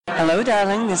Hello,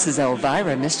 darling. This is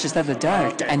Elvira, Mistress of the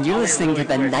Dark, and you're listening to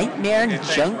the Nightmare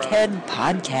Junkhead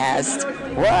Podcast.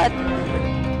 What?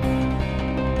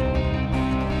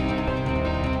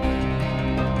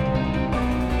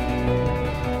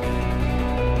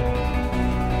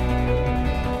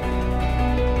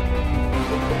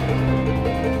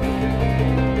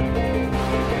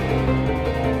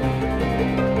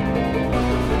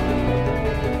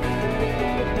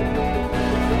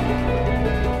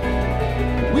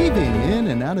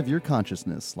 Out of your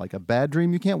consciousness like a bad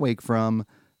dream you can't wake from.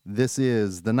 This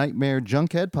is the Nightmare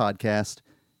Junkhead Podcast,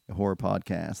 a horror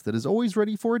podcast that is always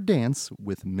ready for a dance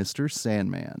with Mr.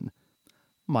 Sandman.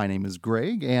 My name is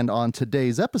Greg, and on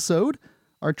today's episode,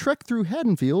 our trek through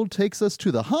Haddonfield takes us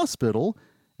to the hospital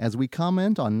as we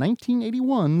comment on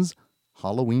 1981's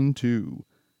Halloween 2.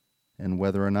 And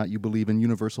whether or not you believe in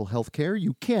universal health care,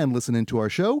 you can listen into our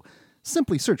show.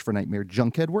 Simply search for Nightmare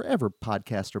Junkhead wherever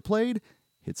podcasts are played.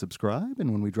 Hit subscribe,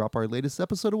 and when we drop our latest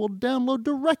episode, it will download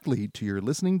directly to your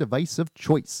listening device of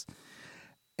choice.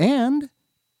 And,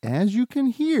 as you can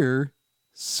hear,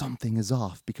 something is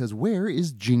off, because where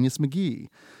is Genius McGee?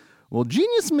 Well,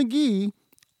 Genius McGee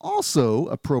also,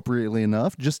 appropriately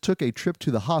enough, just took a trip to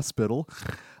the hospital.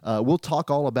 We'll talk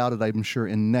all about it, I'm sure,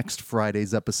 in next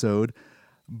Friday's episode.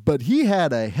 But he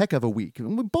had a heck of a week.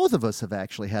 Both of us have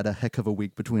actually had a heck of a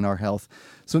week between our health.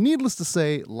 So needless to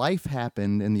say, life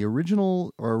happened, and the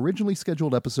originally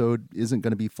scheduled episode isn't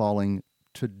going to be falling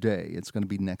today. It's going to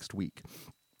be next week.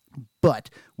 But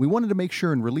we wanted to make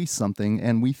sure and release something,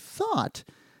 and we thought,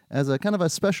 as a kind of a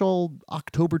special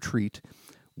October treat,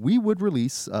 we would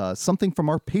release something from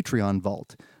our Patreon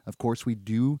vault. Of course, we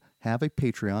do have a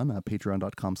Patreon,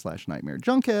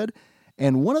 patreon.com/nightmarejunkhead,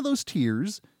 and one of those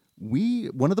tiers...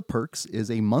 one of the perks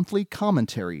is a monthly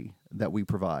commentary that we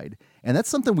provide. And that's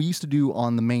something we used to do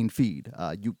on the main feed.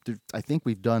 I think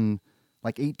we've done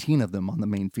like 18 of them on the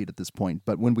main feed at this point.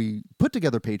 But when we put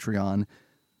together Patreon,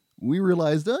 we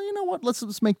realized, you know what,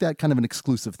 let's make that kind of an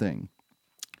exclusive thing.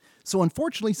 So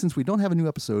unfortunately, since we don't have a new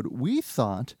episode, we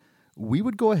thought we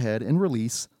would go ahead and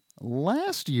release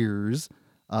last year's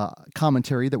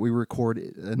commentary that we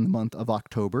recorded in the month of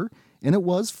October. And it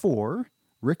was for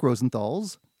Rick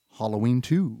Rosenthal's Halloween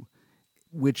 2,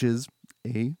 which is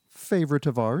a favorite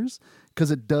of ours because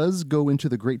it does go into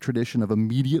the great tradition of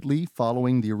immediately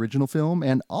following the original film.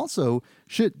 And also,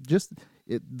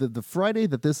 the Friday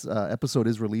that this episode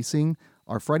is releasing,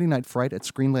 our Friday Night Fright at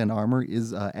Screenland Armor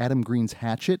is Adam Green's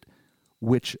Hatchet,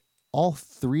 which all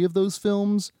three of those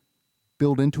films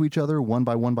build into each other one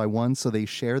by one, so they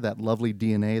share that lovely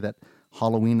DNA that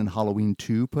Halloween and Halloween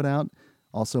 2 put out.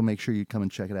 Also, make sure you come and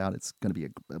check it out. It's going to be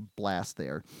a blast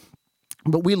there.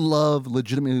 But we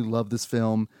legitimately love this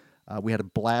film. We had a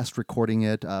blast recording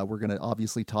it. We're going to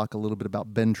obviously talk a little bit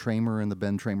about Ben Tramer and the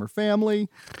Ben Tramer family.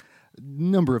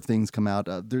 Number of things come out.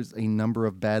 There's a number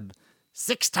of bad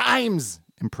 6 times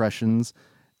impressions.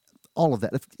 All of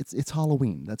that. It's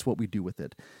Halloween. That's what we do with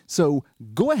it. So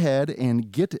go ahead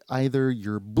and get either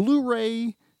your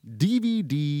Blu-ray,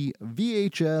 DVD,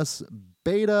 VHS,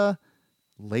 beta,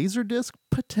 Laserdisc,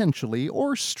 potentially,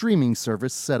 or streaming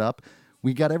service set up.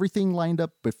 We got everything lined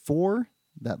up before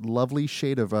that lovely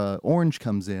shade of orange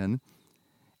comes in,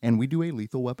 and we do a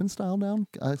Lethal Weapon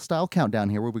style countdown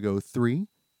here where we go 3,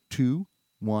 2,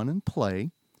 1, and play.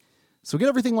 So get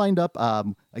everything lined up.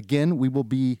 Again, we will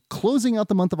be closing out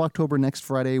the month of October next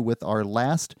Friday with our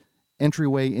last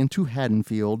entryway into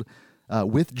Haddonfield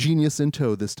with Genius in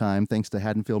tow this time, thanks to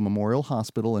Haddonfield Memorial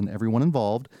Hospital and everyone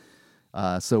involved.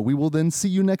 So we will then see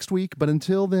you next week. But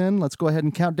until then, let's go ahead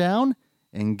and count down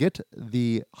and get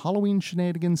the Halloween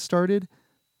shenanigans started.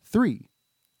 3,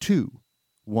 2,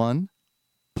 1,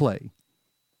 play.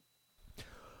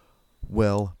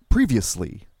 Well,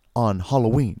 previously on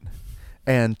Halloween,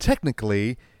 and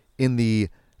technically in the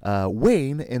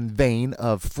vein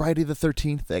of Friday the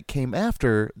 13th that came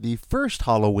after the first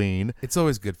Halloween. It's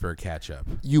always good for a catch-up.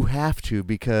 You have to,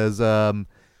 because...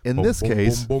 in this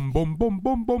case,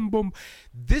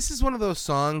 this is one of those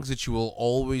songs that you will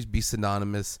always be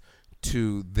synonymous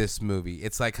to this movie.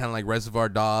 It's like kind of like Reservoir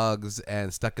Dogs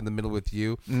and Stuck in the Middle with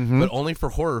You, but only for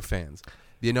horror fans.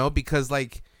 You know, because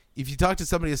like if you talk to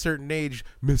somebody a certain age,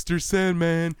 Mr.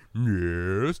 Sandman,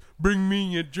 yes, bring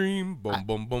me a dream.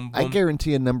 I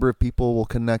guarantee a number of people will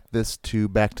connect this to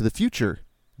Back to the Future.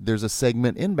 There's a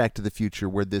segment in Back to the Future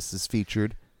where this is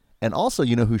featured, and also,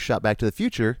 you know who shot Back to the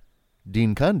Future?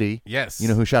 Dean Cundy. Yes. You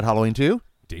know who shot Halloween 2?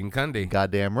 Dean Cundy.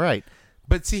 Goddamn right.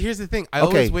 But see, here's the thing. I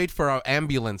always wait for our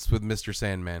ambulance with Mr.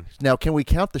 Sandman. Now, can we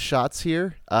count the shots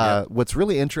here? What's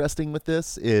really interesting with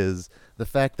this is the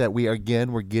fact that we're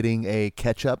getting a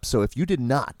catch-up. So if you did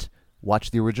not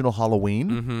watch the original Halloween,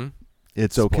 Mm-hmm.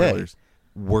 it's okay. Spoilers.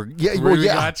 We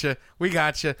We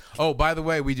gotcha. Oh, by the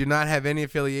way, we do not have any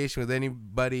affiliation with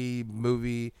anybody,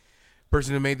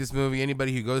 person who made this movie,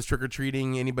 anybody who goes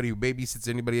trick-or-treating, anybody who babysits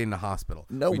anybody in the hospital.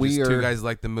 No, we just are two guys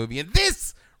like the movie. And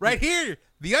this right here,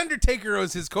 The Undertaker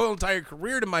owes his whole entire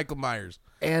career to Michael Myers.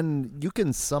 And you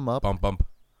can sum up Bump, bump.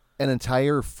 an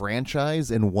entire franchise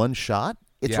in one shot.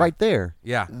 It's Yeah. right there.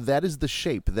 Yeah. That is the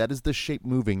shape. That is the shape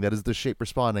moving. That is the shape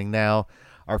responding. Now,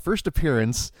 our first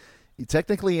appearance,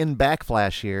 technically in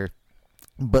Backflash here,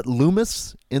 but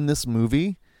Loomis in this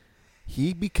movie,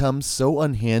 he becomes so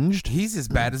unhinged. He's as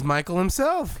bad as Michael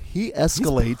himself. He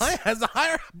escalates. He has a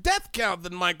higher death count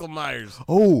than Michael Myers.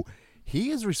 Oh, he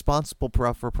is responsible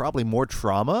for probably more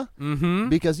trauma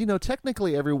because,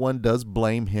 technically everyone does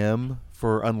blame him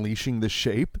for unleashing the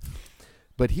shape,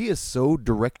 but he is so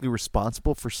directly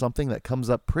responsible for something that comes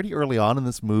up pretty early on in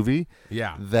this movie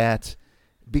Yeah. that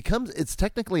it's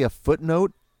technically a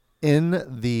footnote in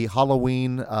the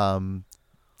Halloween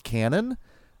canon,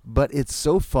 but it's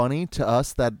so funny to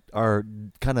us that are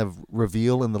kind of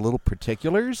reveal in the little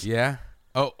particulars. Yeah.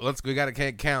 Oh, we got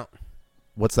to count.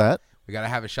 What's that? We got to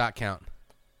have a shot count.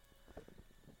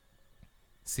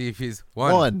 See if he's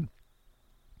one. One.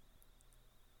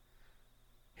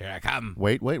 Here I come.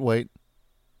 Wait.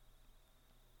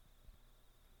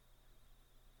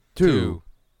 Two,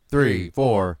 three,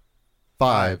 4,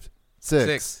 5,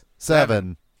 6,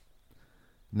 7.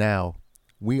 Now,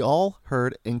 we all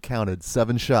heard and counted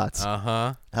 7 shots.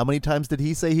 Uh-huh. How many times did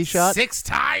he say he shot? 6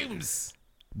 times.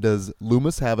 Does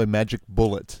Loomis have a magic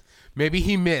bullet? Maybe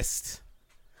he missed.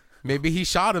 Maybe he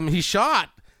shot him. He shot.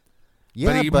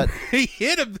 Yeah, but he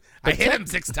hit him. I hit him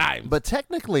 6 times. But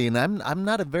technically, and I'm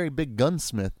not a very big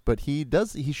gunsmith, but he's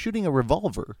shooting a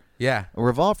revolver. Yeah. A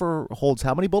revolver holds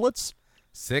how many bullets?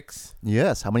 6.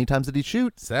 Yes. How many times did he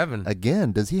shoot? 7.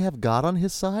 Again, does he have God on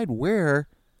his side? Where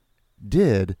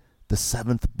did the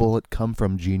 7th bullet come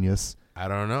from, genius? I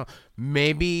don't know.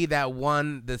 Maybe that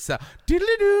one that's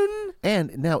doodle-doon.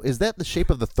 And now, is that the shape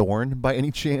of the thorn by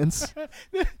any chance?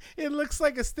 It looks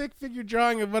like a stick figure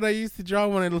drawing of what I used to draw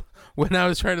when I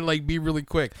was trying to be really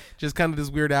quick. Just kind of this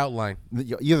weird outline.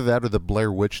 Either that or the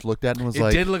Blair Witch looked at it and was It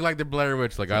like, did look like the Blair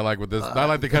Witch. I like what this. I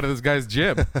like the cut of this guy's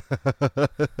jib.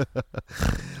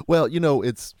 well,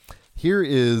 here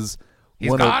is He's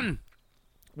one gone.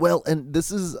 Well, and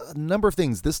this is a number of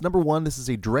things. This is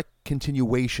a direct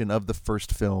continuation of the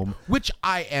first film, which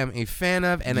I am a fan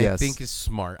of, and Yes. I think is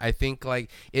smart. I think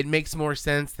it makes more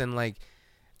sense than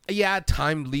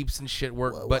time leaps and shit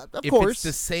work. Well, but of if course. it's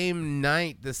the same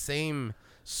night, the same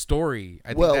story, I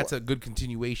think Well, that's a good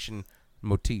continuation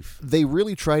motif. They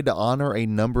really tried to honor a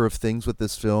number of things with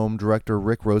this film. Director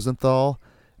Rick Rosenthal.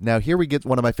 Now, here we get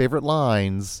one of my favorite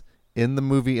lines in the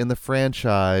movie, in the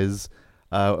franchise.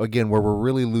 Again, where we're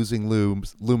really losing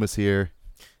Loomis here.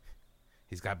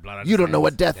 He's got blood on You his don't know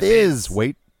hands. what death is.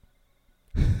 Wait.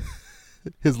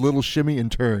 His little shimmy and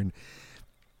turn.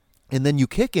 And then you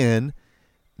kick in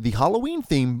the Halloween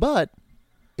theme, but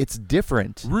it's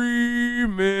different.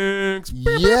 Remix.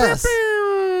 Yes.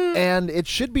 And it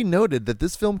should be noted that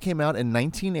this film came out in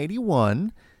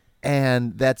 1981,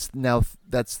 and that's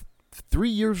 3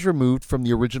 years removed from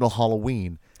the original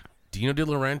Halloween. Dino De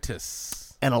Laurentiis.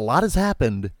 And a lot has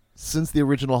happened since the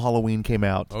original Halloween came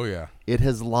out. Oh yeah. It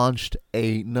has launched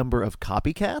a number of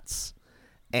copycats,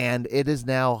 and it is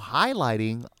now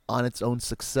highlighting on its own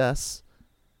success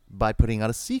by putting out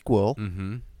a sequel,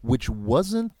 which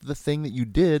wasn't the thing that you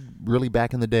did really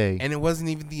back in the day. And it wasn't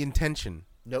even the intention.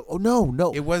 No,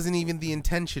 no. It wasn't even the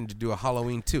intention to do a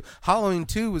Halloween 2. Halloween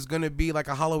 2 was going to be like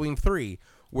a Halloween 3,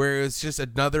 where it's just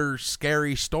another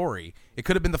scary story. It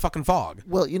could have been the fucking fog.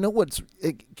 Well, you know what's...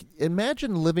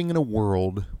 Imagine living in a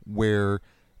world where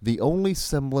the only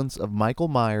semblance of Michael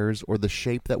Myers or the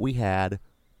shape that we had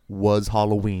was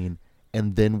Halloween,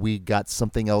 and then we got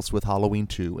something else with Halloween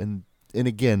 2. And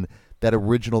again, that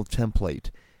original template.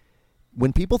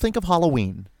 When people think of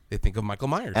Halloween... They think of Michael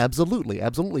Myers.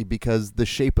 Absolutely, because the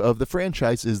shape of the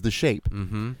franchise is the shape.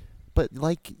 Mm-hmm. But,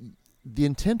 the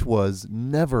intent was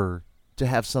never to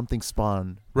have something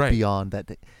spawn beyond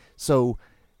that. So,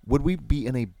 would we be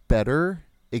in a better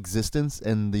existence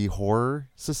in the horror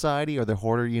society or the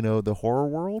horror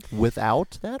world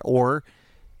without that? Or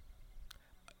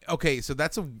okay, so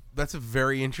that's a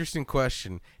very interesting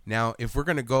question. Now, if we're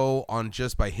gonna go on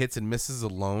just by hits and misses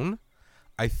alone,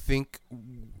 I think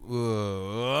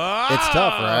it's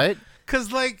tough, right?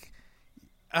 Because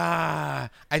I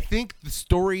think the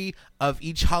story of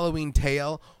each Halloween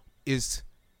tale is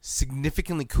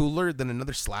significantly cooler than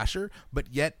another slasher, but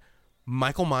yet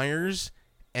Michael Myers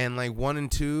and 1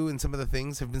 and 2 and some of the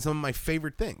things have been some of my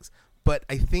favorite things. But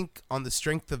I think on the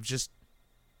strength of just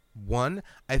one,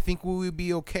 I think we would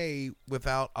be okay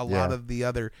without a lot of the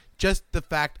other. Just the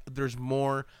fact there's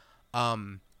more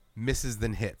misses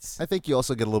than hits. I think you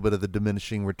also get a little bit of the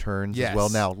diminishing returns as well.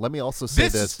 Now, let me also say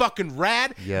this is fucking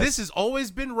rad. Yes. This has always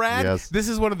been rad. Yes. This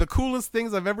is one of the coolest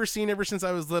things I've ever seen ever since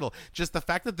I was little. Just the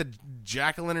fact that the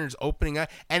jack-o'-lantern's opening up,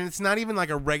 and it's not even like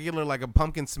a regular, like a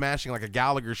pumpkin smashing, like a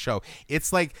Gallagher show.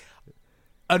 It's like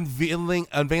unveiling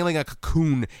a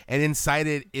cocoon, and inside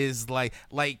it is like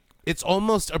it's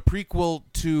almost a prequel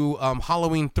to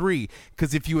Halloween 3,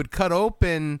 because if you would cut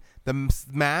open the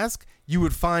mask, you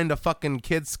would find a fucking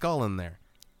kid's skull in there.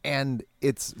 And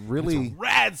it's really It's a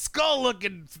rad skull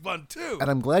looking fun too. And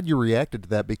I'm glad you reacted to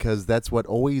that, because that's what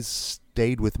always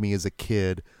stayed with me as a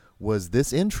kid was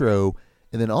this intro,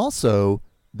 and then also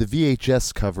the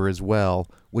VHS cover as well,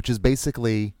 which is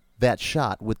basically that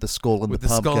shot with the skull and with the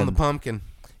pumpkin. skull and the pumpkin.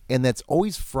 And that's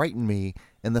always frightened me.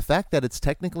 And the fact that it's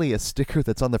technically a sticker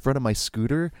that's on the front of my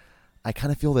scooter, I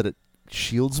kind of feel that it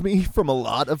shields me from a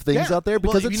lot of things out there,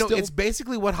 because it's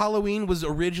basically what Halloween was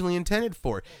originally intended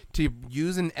for, to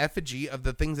use an effigy of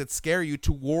the things that scare you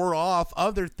to ward off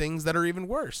other things that are even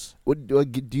worse. Do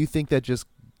you think that just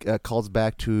calls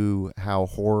back to how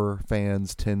horror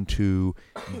fans tend to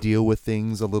deal with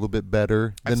things a little bit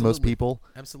better than most people?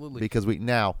 Absolutely. Because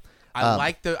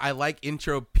I like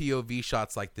intro POV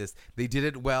shots like this. They did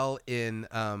it well in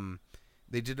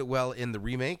the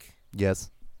remake. Yes.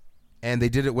 And they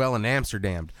did it well in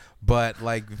Amsterdam. But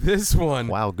like this one,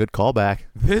 wow, good callback.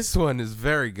 This one is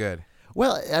very good.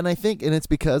 Well, and I think, and it's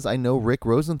because I know Rick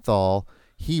Rosenthal,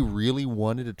 he really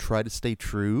wanted to try to stay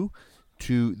true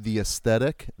to the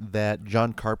aesthetic that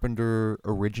John Carpenter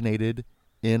originated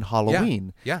in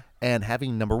Halloween. Yeah. And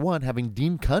having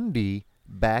Dean Cundey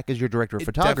back as your director of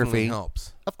photography definitely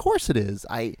helps. Of course it is.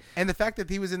 And the fact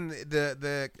that he was in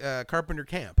the Carpenter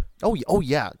camp. Oh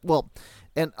yeah. Well,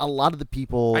 and a lot of the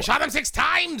people. I shot him 6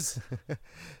 times.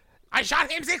 I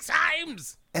shot him 6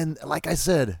 times. And like I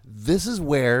said, this is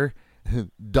where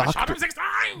I shot him 6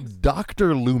 times.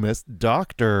 Dr. Loomis,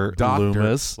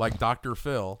 like Dr.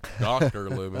 Phil, Dr.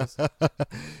 Loomis.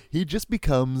 He just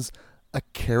becomes a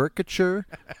caricature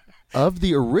of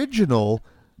the original,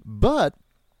 but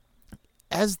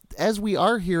as we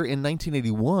are here in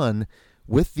 1981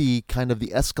 with the kind of the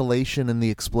escalation and the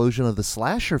explosion of the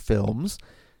slasher films,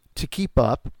 to keep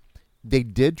up, they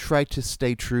did try to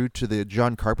stay true to the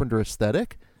John Carpenter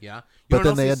aesthetic. Yeah. But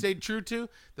then they stayed true to?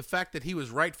 The fact that he was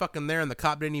right fucking there and the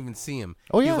cop didn't even see him.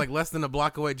 Oh, yeah. He was like less than a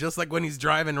block away, just like when he's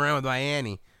driving around with my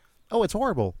Annie. Oh, it's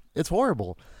horrible. It's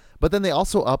horrible. But then they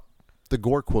also up the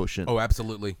gore quotient. Oh,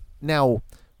 absolutely. Now,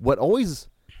 what always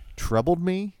troubled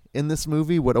me in this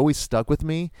movie, what always stuck with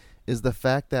me, is the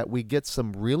fact that we get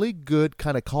some really good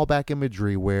kind of callback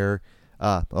imagery where,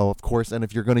 of course, and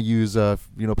if you're going to use,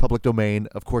 public domain,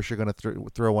 of course you're going to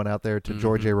throw one out there to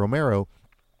George A. Romero.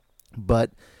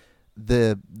 But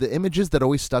the images that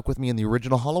always stuck with me in the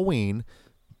original Halloween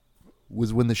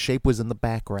was when the shape was in the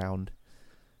background,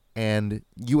 and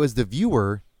you as the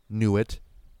viewer knew it,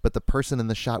 but the person in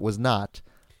the shot was not.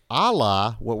 A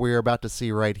la what we're about to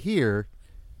see right here.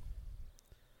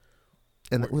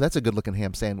 And that's a good-looking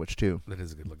ham sandwich, too. That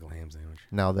is a good-looking ham sandwich.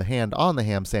 Now, the hand on the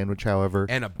ham sandwich, however...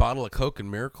 And a bottle of Coke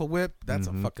and Miracle Whip, that's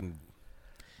a fucking...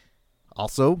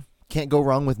 Also, can't go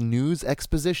wrong with news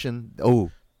exposition.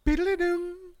 Oh.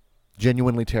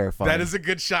 Genuinely terrifying. That is a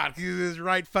good shot. He is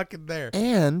right fucking there.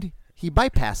 And he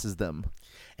bypasses them.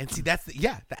 And see, that's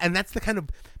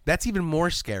even more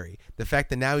scary. The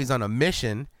fact that now he's on a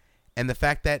mission, and the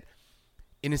fact that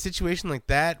in a situation like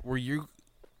that where you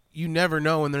never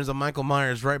know when there's a Michael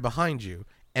Myers right behind you,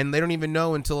 and they don't even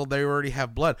know until they already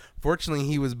have blood. Fortunately,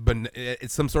 he was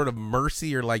it's some sort of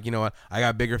mercy, or like, you know what, I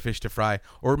got bigger fish to fry,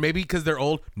 or maybe because they're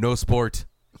old, no sport.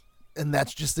 And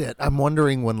that's just it. I'm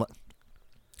wondering when,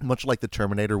 much like the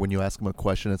Terminator, when you ask him a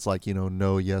question, it's like,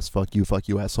 no, yes, fuck you,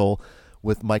 asshole.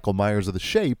 With Michael Myers of The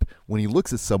Shape, when he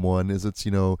looks at someone, it's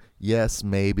yes,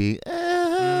 maybe,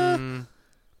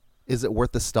 is it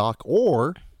worth the stock,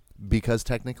 or because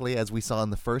technically, as we saw in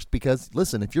the first, because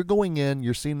listen, if you're going in,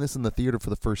 you're seeing this in the theater for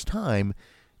the first time,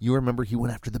 you remember he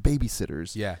went after the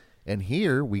babysitters. Yeah. And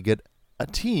here we get a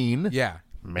teen. Yeah.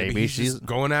 Maybe she's just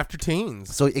going after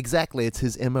teens. So exactly, it's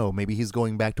his MO. Maybe he's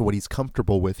going back to what he's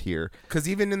comfortable with here. Because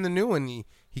even in the new one, he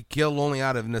killed only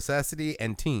out of necessity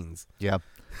and teens. Yeah.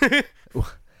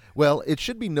 Well, it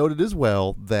should be noted as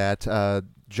well that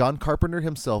John Carpenter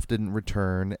himself didn't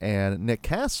return, and Nick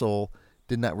Castle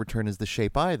did not return as The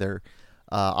Shape either.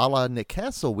 A la Nick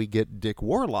Castle, we get Dick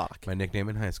Warlock. My nickname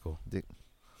in high school.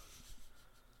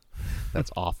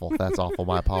 That's awful. That's awful.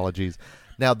 My apologies.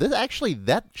 Now,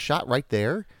 that shot right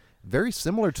there, very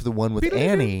similar to the one with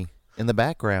Annie in the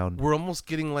background. We're almost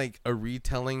getting like a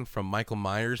retelling from Michael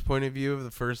Myers' point of view of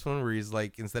the first one, where he's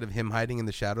like, instead of him hiding in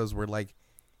the shadows, we're like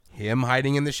him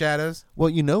hiding in the shadows.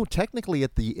 Well, technically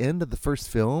at the end of the first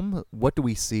film, what do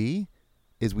we see?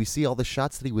 Is we see all the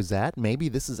shots that he was at. Maybe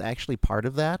this is actually part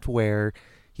of that, where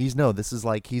this is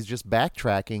like he's just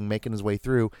backtracking, making his way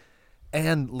through.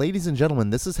 And ladies and gentlemen,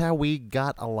 this is how we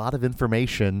got a lot of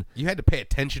information. You had to pay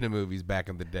attention to movies back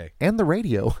in the day. And the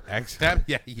radio.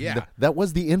 Yeah. That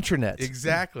was the internet.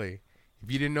 Exactly. If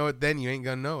you didn't know it then, you ain't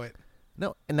gonna know it.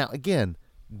 No, and now again,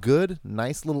 good,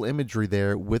 nice little imagery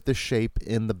there with the shape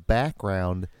in the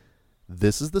background.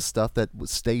 This is the stuff that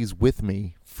stays with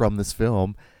me from this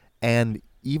film. And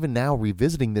even now,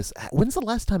 revisiting this, when's the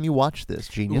last time you watched this,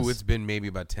 Genius? Ooh, it's been maybe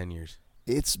about 10 years.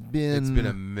 It's been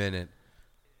a minute.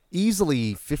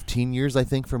 Easily 15 years, I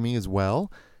think, for me as well.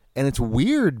 And it's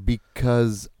weird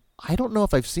because I don't know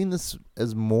if I've seen this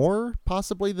as more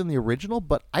possibly than the original,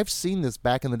 but I've seen this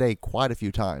back in the day quite a few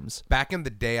times. Back in the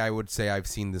day, I would say I've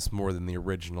seen this more than the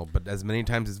original, but as many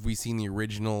times as we've seen the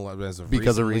original as of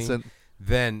because recently, of recent,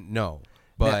 then no.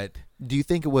 But now, do you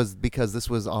think it was because this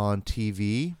was on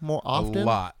TV more often?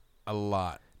 A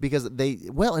lot. Because and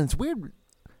it's weird.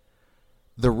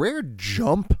 The rare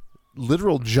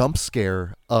literal jump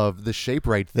scare of the shape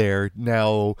right there.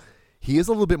 Now, he is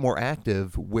a little bit more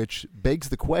active, which begs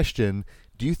the question,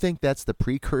 do you think that's the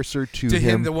precursor to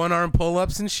him the one-arm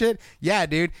pull-ups and shit? Yeah,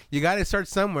 dude. You got to start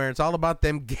somewhere. It's all about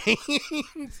them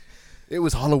gains. It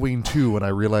was Halloween 2 when I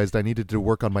realized I needed to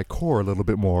work on my core a little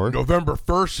bit more. November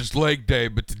 1st is leg day,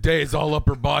 but today is all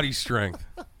upper body strength.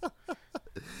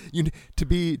 To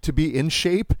be in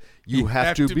shape, you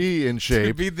have to be in shape.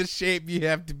 To be the shape, you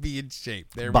have to be in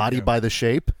shape. There Body we go. by the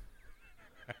shape.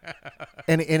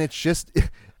 and it's just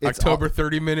October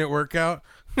 30-minute workout.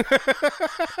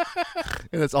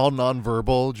 And it's all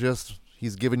nonverbal, just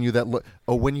he's giving you that look.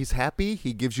 Oh, when he's happy,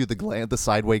 he gives you the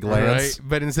sideway glance. Right,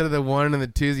 but instead of the 1 and the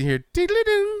 2s, you hear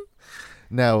tiddly-doo.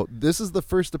 Now, this is the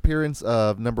first appearance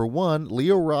of, number 1,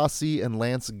 Leo Rossi and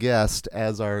Lance Guest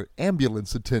as our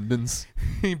ambulance attendants.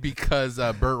 Because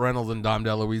Burt Reynolds and Dom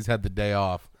DeLuise had the day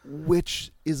off.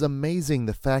 Which is amazing,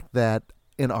 the fact that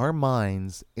in our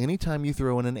minds, anytime you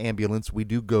throw in an ambulance, we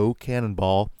do go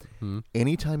cannonball. Mm-hmm.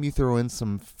 Anytime you throw in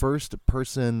some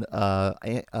first-person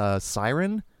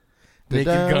siren, Naked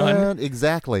gun.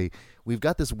 Exactly. We've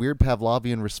got this weird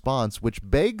Pavlovian response, which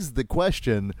begs the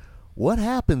question, what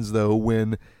happens, though,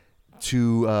 when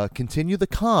to continue the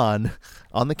con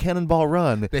on the Cannonball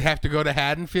Run, they have to go to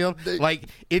Haddonfield?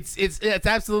 It's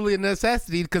absolutely a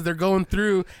necessity because they're going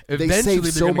through. They save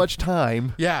so much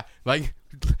time. Yeah, like,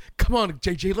 come on,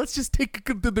 JJ, let's just take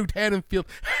it to the Haddonfield.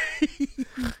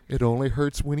 It only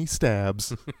hurts when he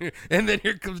stabs. And then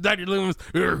here comes Dr. Loomis.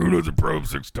 Who knows a probe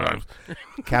 6 times?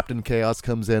 Captain Chaos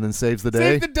comes in and saves the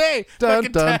day. Save the day.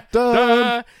 Dun, dun,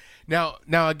 dun.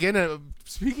 Now again,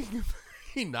 speaking of,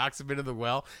 he knocks him into the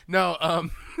well. No,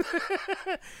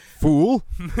 fool.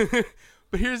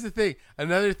 But here's the thing.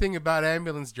 Another thing about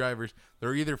ambulance drivers,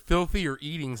 they're either filthy or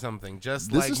eating something,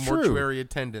 just this like mortuary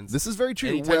attendants. This is very true.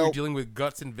 Anytime you're dealing with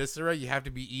guts and viscera, you have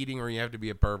to be eating or you have to be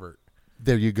a pervert.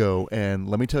 There you go. And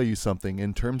let me tell you something.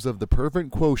 In terms of the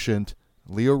pervert quotient,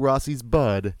 Leo Rossi's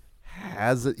Bud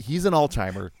he's an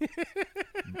all-timer.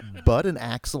 Bud and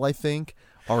Axel, I think,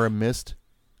 are a missed.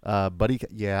 Buddy,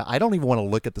 yeah, I don't even want to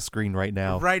look at the screen right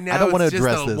now. Right now, I don't want to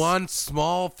address just this. One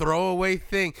small throwaway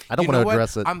thing. I don't want to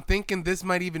address it. I'm thinking this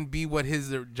might even be what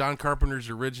his John Carpenter's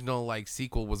original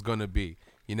sequel was going to be.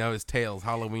 You know, his Tales,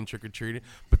 Halloween Trick or Treating.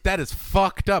 But that is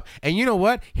fucked up. And you know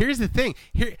what? Here's the thing.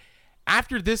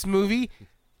 After this movie,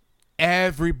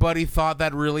 everybody thought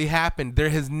that really happened.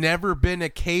 There has never been a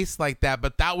case like that,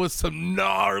 but that was some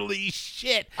gnarly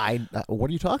shit. What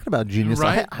are you talking about, Genius?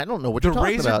 Right? I don't know what you're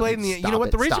talking about. The razor blade in the you know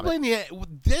what? The razor blade in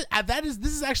the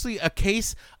this is actually a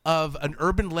case of an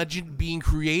urban legend being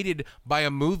created by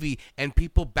a movie and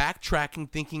people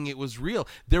backtracking thinking it was real.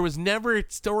 There was never a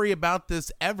story about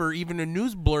this ever, even a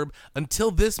news blurb, until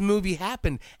this movie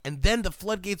happened, and then the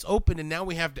floodgates opened, and now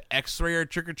we have to X-ray our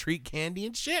trick-or-treat candy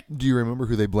and shit. Do you remember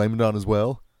who they blamed it on as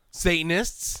well?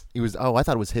 Satanists. I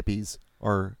thought it was hippies.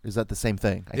 Or is that the same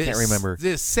thing? I can't remember.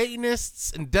 The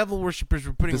Satanists and devil worshippers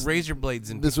were putting razor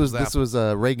blades in. This was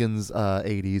Reagan's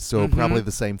 80s, so probably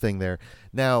the same thing there.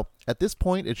 Now, at this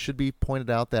point, it should be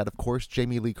pointed out that, of course,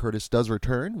 Jamie Lee Curtis does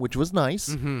return, which was nice.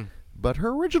 Mm-hmm. But her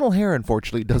original hair,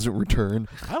 unfortunately, doesn't return.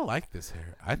 I like this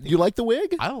hair. You like the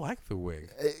wig? I like the wig.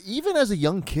 Even as a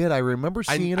young kid, I remember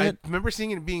seeing it. I remember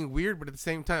seeing it being weird, but at the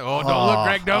same time, don't look,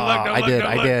 Greg, don't look, don't look.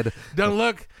 I did. Don't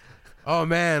look. Oh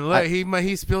man, look,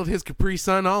 he spilled his Capri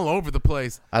Sun all over the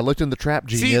place. I looked in the trap,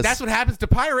 genius. See, that's what happens to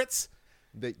pirates.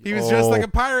 He was just like a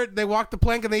pirate. They walk the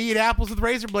plank and they eat apples with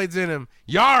razor blades in them.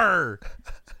 Yar!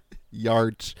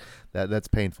 Yarch. That's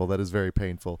painful. That is very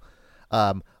painful.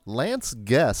 Lance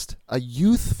Guest, a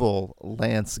youthful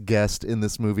Lance Guest in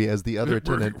this movie as the other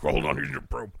attendant. Hold on, here's your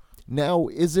probe. Now,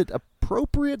 is it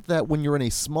appropriate that when you're in a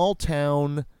small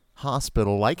town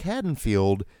hospital like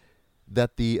Haddonfield,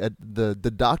 that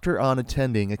the doctor on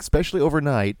attending, especially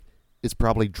overnight, is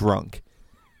probably drunk?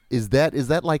 Is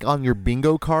that like on your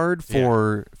bingo card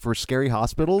for scary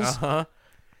hospitals? Uh-huh.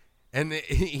 And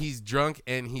he's drunk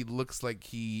and he looks like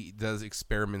he does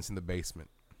experiments in the basement.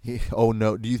 Oh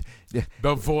no! Do you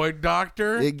the Void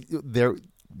Doctor?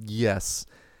 Yes,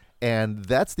 and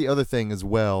that's the other thing as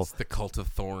well. It's the Cult of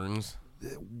Thorns.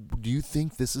 Do you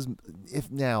think this is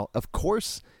of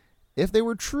course, if they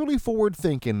were truly forward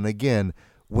thinking, again,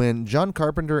 when John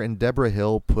Carpenter and Deborah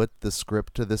Hill put the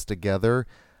script to this together,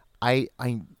 a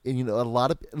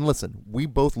lot of, and listen, we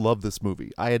both love this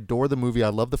movie. I adore the movie. I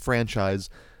love the franchise,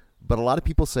 but a lot of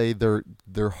people say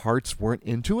their hearts weren't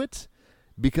into it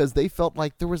because they felt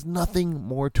like there was nothing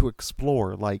more to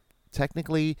explore. Like,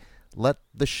 technically, let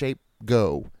the shape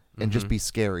go and just be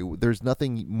scary. There's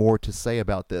nothing more to say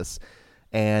about this.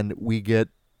 And we get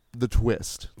the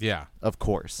twist. Yeah. Of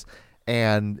course.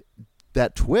 And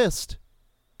that twist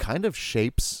kind of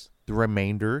shapes the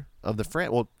remainder of the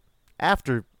franchise. Well,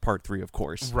 after part 3, of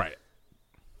course. Right.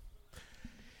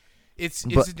 It's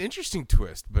an interesting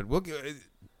twist, but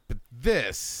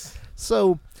this.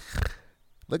 So,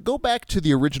 let's go back to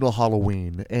the original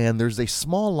Halloween, and there's a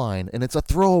small line, and it's a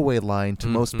throwaway line to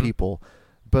most people,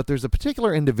 but there's a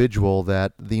particular individual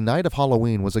that the night of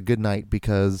Halloween was a good night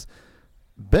because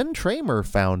Ben Tramer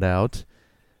found out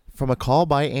from a call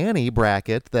by Annie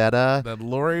Brackett that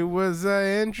Laurie was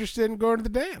interested in going to the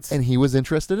dance, and he was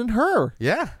interested in her.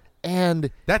 Yeah. And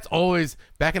that's always,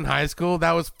 back in high school,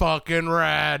 that was fucking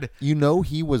rad. You know,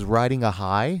 he was riding a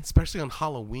high. Especially on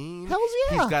Halloween. Hells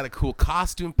yeah. He's got a cool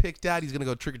costume picked out. He's going to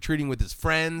go trick-or-treating with his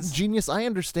friends. Genius, I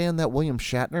understand that William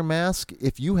Shatner mask.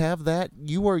 If you have that,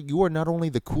 you are not only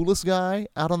the coolest guy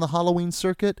out on the Halloween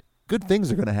circuit, good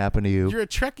things are going to happen to you. You're a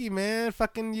Trekkie, man.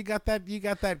 Fucking, you got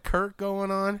that Kirk going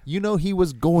on. You know, he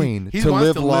was going he to wants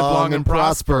live long and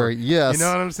prosper. Yes. You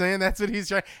know what I'm saying? That's what he's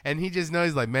trying. And he just knows,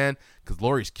 he's like, man, because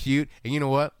Laurie's cute. And you know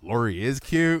what? Laurie is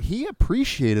cute. He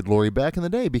appreciated Laurie back in the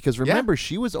day because remember,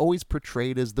 she was always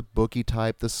portrayed as the bookie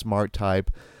type, the smart type.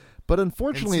 But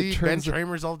unfortunately, it turns Ben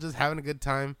Tramer's all just having a good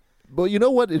time. But you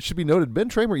know what? It should be noted, Ben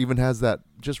Tramer even has that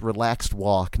just relaxed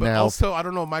walk but now. Also, I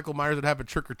don't know if Michael Myers would have a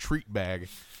trick-or-treat bag.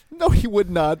 No, he would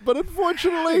not. But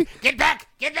unfortunately... Get back,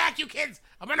 you kids!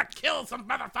 I'm going to kill some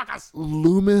motherfuckers!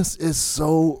 Loomis is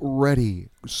so ready,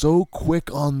 so quick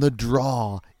on the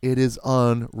draw. It is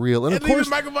unreal. And of course,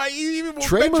 Michael Myers,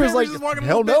 Tramer is like,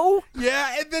 hell no.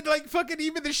 Yeah, and then like fucking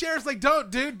even the sheriff's like, don't,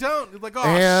 dude, don't. It's like, oh,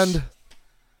 and...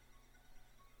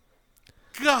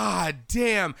 God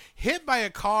damn. Hit by a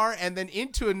car and then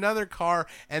into another car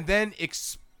and then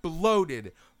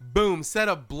exploded. Boom, set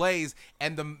ablaze.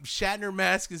 And the Shatner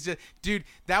mask is just... Dude,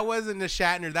 that wasn't a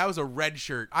Shatner. That was a red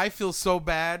shirt. I feel so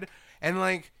bad. And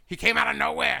like, he came out of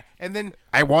nowhere. And then...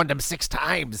 I warned him 6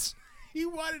 times. He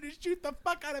wanted to shoot the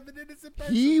fuck out of an innocent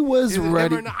person. He was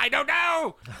ready. I don't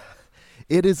know.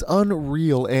 It is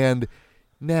unreal. And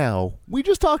now, we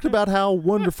just talked about how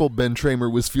wonderful Ben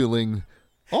Tramer was feeling...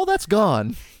 Oh, that's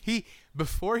gone.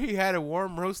 Before he had a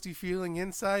warm, roasty feeling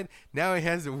inside, now he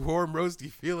has a warm, roasty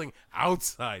feeling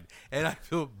outside. And I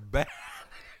feel bad.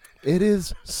 It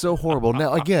is so horrible.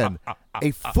 Now, again,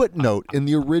 a footnote in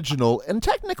the original, and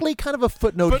technically kind of a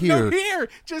footnote here.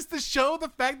 Just to show the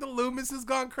fact that Loomis has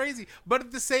gone crazy. But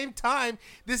at the same time,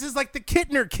 this is like the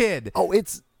Kittner kid. Oh,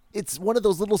 it's one of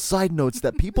those little side notes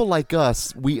that people like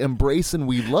us, we embrace and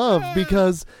we love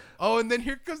because... Oh, and then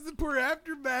here comes the poor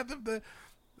aftermath of the...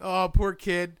 Oh, poor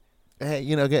kid. Hey,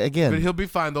 you know, again. But he'll be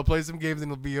fine. They'll play some games and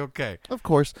he'll be okay. Of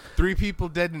course. 3 people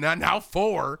dead, now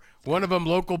 4. One of them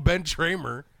local Ben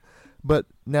Tramer. But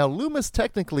now Loomis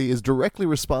technically is directly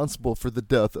responsible for the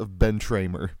death of Ben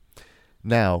Tramer.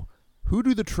 Now, who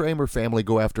do the Tramer family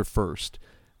go after first?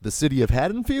 The city of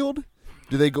Haddonfield?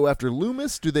 Do they go after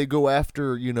Loomis? Do they go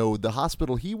after, the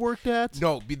hospital he worked at?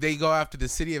 No, they go after the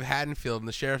city of Haddonfield and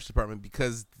the sheriff's department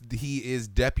because he is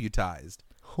deputized.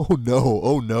 Oh,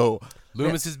 no.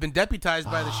 Loomis has been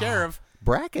deputized by the sheriff.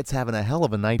 Brackett's having a hell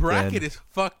of a night. Brackett is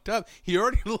fucked up. He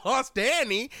already lost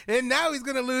Annie, and now he's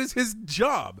going to lose his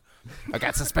job. I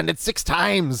got suspended 6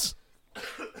 times.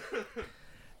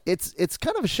 It's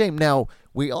kind of a shame. Now,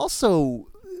 we also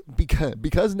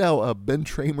because now Ben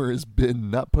Tramer has been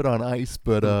not put on ice,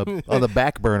 but on the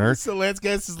back burner. So Lance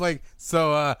Guest is like,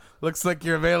 looks like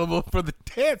you're available for the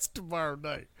dance tomorrow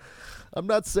night. I'm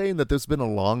not saying that there's been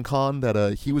a long con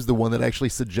that he was the one that actually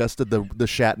suggested the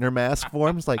Shatner mask for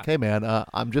him. It's like, hey man,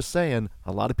 I'm just saying,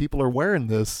 a lot of people are wearing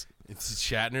this. It's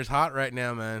Shatner's hot right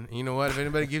now, man. You know what? If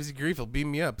anybody gives you grief, he'll beam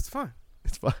me up. It's fine.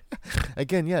 It's fine.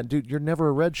 Again, yeah, dude, you're never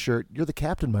a red shirt. You're the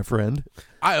captain, my friend.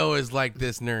 I always liked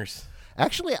this nurse.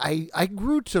 Actually, I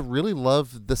grew to really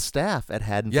love the staff at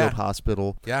Haddonfield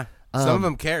Hospital. Yeah. Some of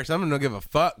them care. Some of them don't give a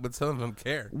fuck, but some of them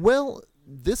care. Well,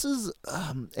 this is,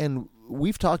 and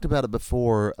we've talked about it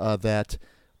before, that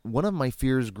one of my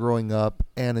fears growing up,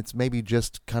 and it's maybe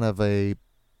just kind of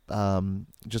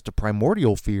just a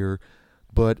primordial fear,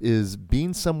 but is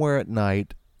being somewhere at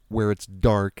night where it's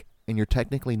dark and you're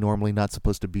technically normally not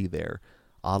supposed to be there,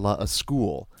 a la a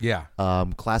school. Yeah.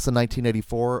 Class of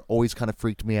 1984 always kind of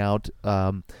freaked me out.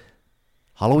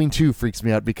 Halloween 2 freaks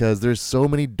me out because there's so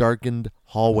many darkened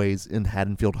hallways in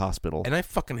Haddonfield Hospital. And I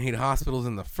fucking hate hospitals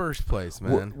in the first place,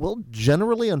 man. Well,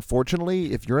 generally,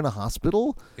 unfortunately, if you're in a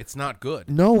hospital, it's not good.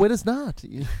 No, it is not.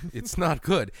 It's not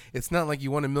good. It's not like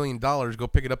you won $1 million, go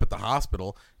pick it up at the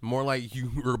hospital. More like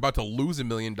you were about to lose $1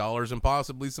 million and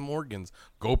possibly some organs.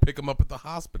 Go pick them up at the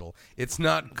hospital. It's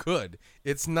not good.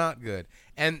 It's not good.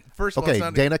 And first of all, it's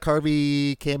not Dana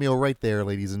Carvey cameo right there,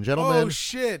 ladies and gentlemen. Oh,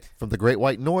 shit. From the Great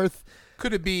White North.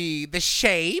 Could it be The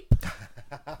Shape?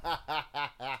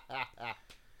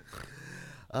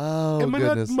 Oh, Am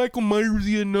goodness. I not Michael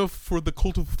Myersy enough for The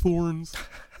Cult of Thorns?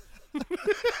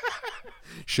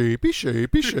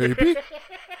 Shapey.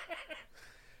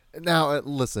 Now,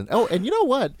 listen. Oh, and you know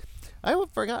what? I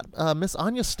forgot. Miss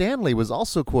Anya Stanley was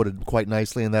also quoted quite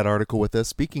nicely in that article with us.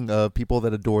 Speaking of people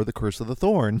that adore The Curse of the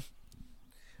Thorn,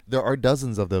 there are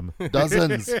dozens of them.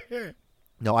 Dozens.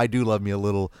 No, I do love me a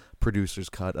little producer's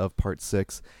cut of Part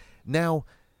 6. Now,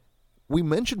 we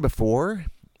mentioned before,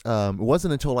 it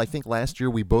wasn't until I think last year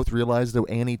we both realized that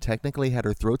Annie technically had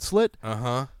her throat slit.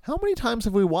 Uh-huh. How many times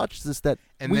have we watched this that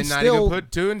and we then not still even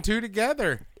put two and two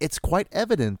together? It's quite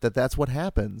evident that that's what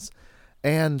happens.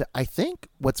 And I think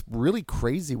what's really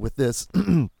crazy with this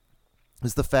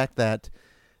is the fact that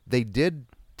they did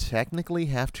technically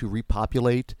have to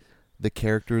repopulate the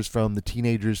characters from the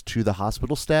teenagers to the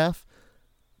hospital staff.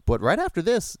 But right after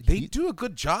this, they do a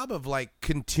good job of like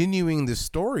continuing the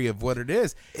story of what it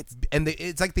is.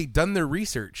 It's like they've done their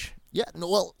research. Yeah,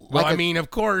 well, I mean,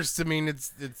 of course,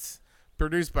 it's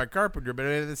produced by Carpenter, but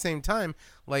at the same time,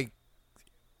 like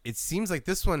it seems like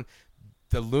this one,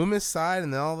 the Loomis side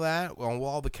and all that,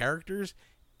 all the characters,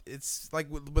 it's like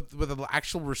with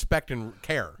actual respect and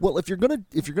care. Well, if you're gonna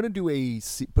do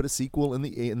put a sequel in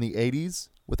the 80s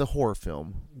with a horror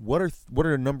film, what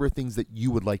are a number of things that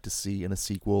you would like to see in a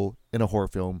sequel in a horror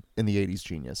film in the 80s,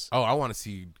 Genius? Oh, I want to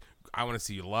see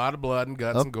a lot of blood and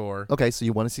guts and gore. Okay, so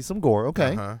you want to see some gore.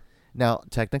 Okay. Uh-huh. Now,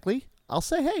 technically, I'll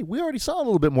say, hey, we already saw a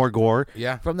little bit more gore.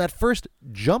 Yeah. From that first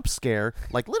jump scare,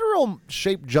 like literal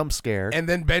shaped jump scare. And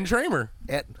then Ben Tramer.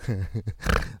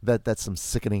 That's some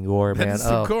sickening gore, man. That's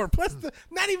some gore. Plus,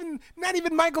 not even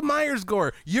Michael Myers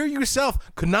gore. You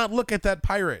yourself could not look at that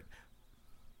pirate.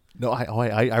 No,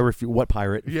 I refuse. What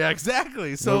pirate? Yeah,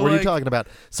 exactly. So what are you talking about?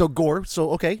 So gore.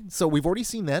 So okay. So we've already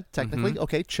seen that technically. Mm-hmm.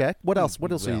 Okay, check. What else?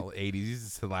 What else? Well, 80s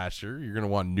slasher. You're gonna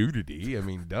want nudity. I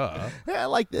mean, duh. Yeah, I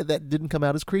like that. That didn't come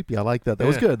out as creepy. I like that. That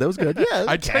was good. That was good. Yeah,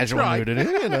 I casual nudity.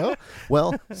 You know.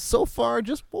 Well, so far,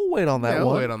 we'll wait on that one.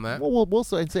 We'll wait on that. We'll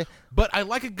say. But I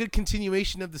like a good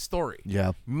continuation of the story.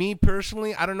 Yeah. Me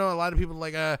personally, I don't know. A lot of people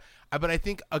like but I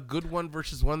think a good one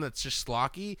versus one that's just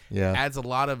schlocky adds a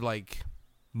lot of like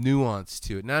nuance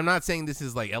to it. Now, I'm not saying this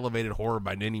is like elevated horror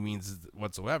by any means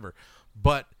whatsoever,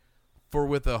 but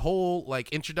with a whole like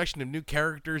introduction of new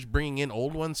characters, bringing in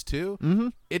old ones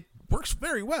too, it works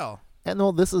very well. And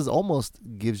this is almost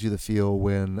gives you the feel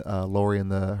when Laurie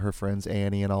and her friends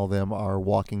Annie and all them are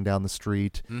walking down the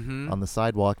street on the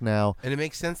sidewalk now. And it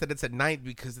makes sense that it's at night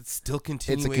because it's still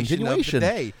continuation of the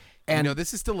day. And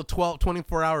this is still a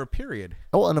 24-hour period.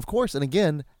 Oh, and of course, and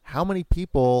again, how many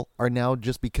people are now,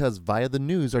 just because via the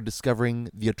news, are discovering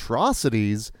the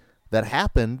atrocities that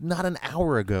happened not an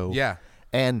hour ago? Yeah.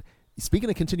 And speaking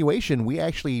of continuation, we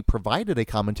actually provided a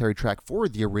commentary track for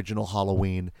the original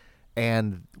Halloween.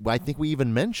 And I think we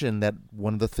even mentioned that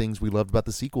one of the things we loved about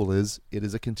the sequel is it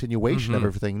is a continuation of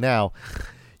everything. Now,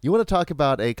 you want to talk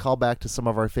about a callback to some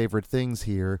of our favorite things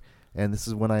here, and this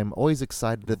is when I'm always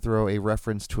excited to throw a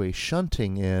reference to a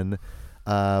shunting in.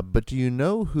 But do you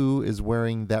know who is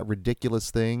wearing that ridiculous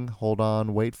thing? Hold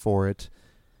on, wait for it.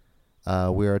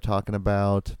 We are talking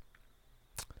about...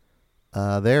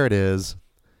 there it is.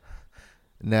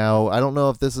 Now, I don't know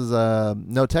if this is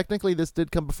no, technically this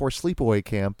did come before Sleepaway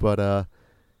Camp, but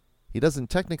he doesn't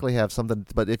technically have something.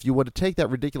 But if you were to take that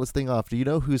ridiculous thing off, do you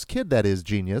know whose kid that is,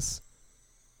 genius?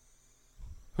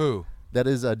 Who? That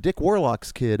is Dick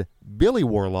Warlock's kid, Billy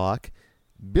Warlock.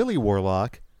 Billy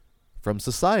Warlock from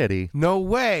Society. No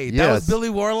way. That Yes. was Billy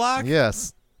Warlock?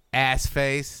 Yes. Ass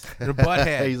face. Or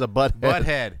butthead. He's a butthead.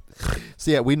 Butthead. So,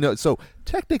 yeah, we know. So,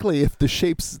 technically, if the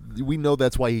shapes, we know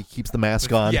that's why he keeps the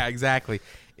mask on. Yeah, exactly.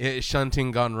 Shunting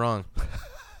gone wrong.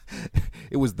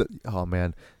 It was the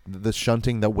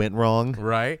shunting that went wrong.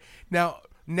 Right? Now,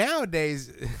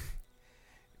 nowadays,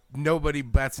 nobody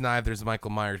bats an eye if there's Michael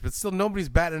Myers, but still nobody's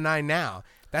batting an eye now.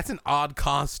 That's an odd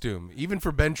costume, even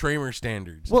for Ben Tramer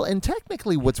standards. Well, and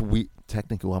technically,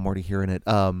 I'm already hearing it.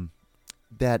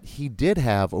 That he did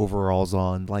have overalls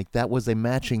on, like that was a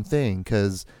matching thing,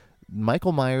 because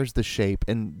Michael Myers, the Shape,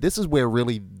 and this is where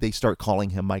really they start calling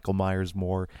him Michael Myers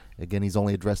more. Again, he's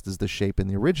only addressed as the Shape in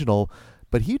the original,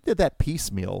 but he did that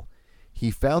piecemeal.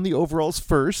 He found the overalls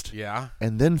first, Yeah.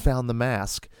 and then found the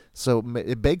mask. So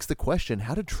it begs the question: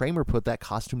 how did Tramer put that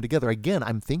costume together? Again,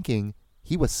 I'm thinking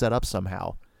he was set up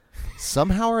somehow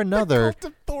or another. Cult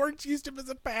of Thorns used him as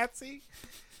a patsy.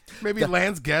 Maybe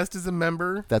Lance Guest is a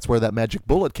member. That's where that magic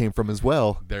bullet came from as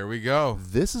well. There we go.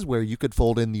 This is where you could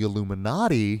fold in the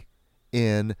Illuminati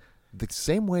in the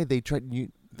same way they tried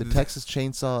the Texas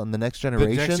Chainsaw and the Next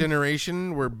Generation. The Next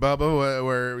Generation, where Bubba,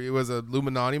 where he was a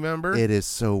Illuminati member. It is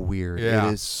so weird. Yeah.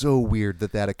 It is so weird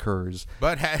that occurs.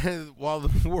 But while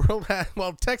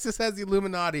Texas has the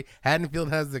Illuminati, Haddonfield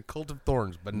has the Cult of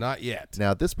Thorns, but not yet.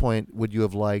 Now, at this point, would you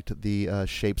have liked the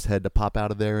Shape's head to pop out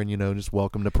of there and, just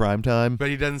welcome to prime time? But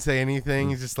he doesn't say anything.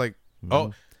 He's just like,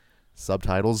 oh,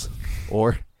 Subtitles?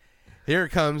 Or... here it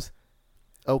comes.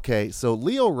 Okay, so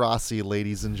Leo Rossi,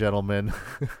 ladies and gentlemen,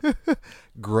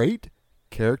 great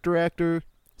character actor,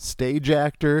 stage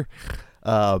actor.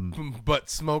 But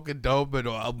smoking dope, but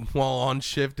while on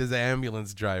shift as an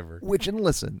ambulance driver. Which, and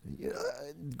listen,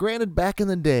 granted, back in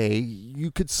the day,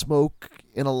 you could smoke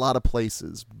in a lot of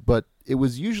places, but it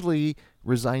was usually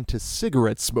resigned to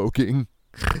cigarette smoking.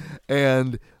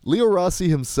 And Leo Rossi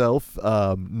himself,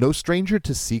 no stranger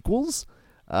to sequels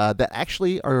that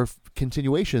actually are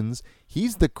continuations.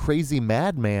 He's the crazy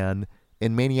madman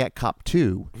in Maniac Cop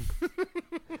 2.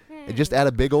 And just add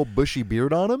a big old bushy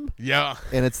beard on him. Yeah.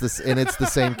 And it's the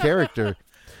same character.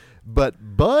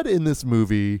 But Bud in this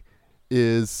movie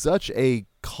is such a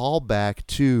callback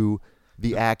to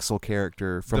the Axel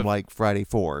character from Friday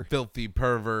 4. Filthy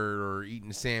pervert or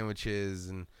eating sandwiches,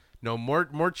 and no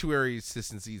mortuary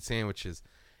assistants eat sandwiches.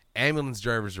 Ambulance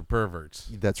drivers are perverts.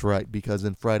 That's right, because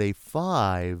in Friday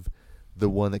 5, the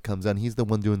one that comes on, he's the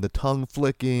one doing the tongue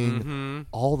flicking,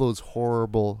 all those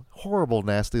horrible, horrible,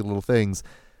 nasty little things.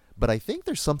 But I think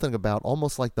there's something about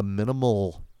almost like the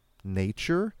minimal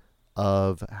nature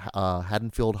of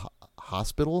Haddonfield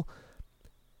Hospital.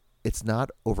 It's not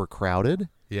overcrowded.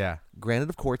 Yeah. Granted,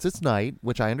 of course, it's night,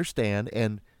 which I understand,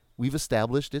 and we've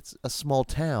established it's a small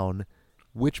town,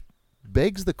 which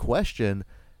begs the question,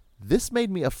 this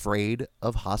made me afraid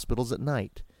of hospitals at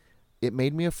night. It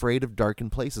made me afraid of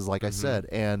darkened places, like I said,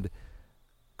 and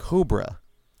Cobra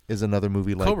is another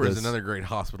movie like Cobra this. is another great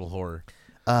hospital horror.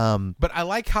 But I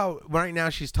like how right now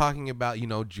she's talking about,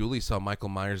 Julie saw Michael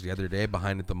Myers the other day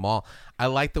behind at the mall. I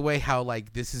like the way how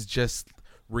this is just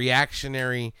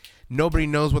reactionary. Nobody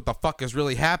knows what the fuck is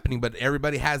really happening, but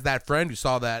everybody has that friend who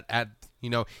saw that at,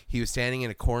 he was standing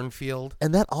in a cornfield.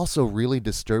 And that also really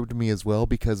disturbed me as well,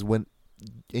 because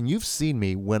and you've seen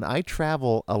me, when I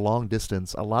travel a long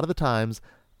distance, a lot of the times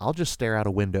I'll just stare out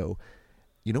a window.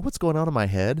 You know what's going on in my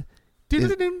head?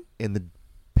 In the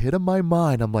pit of my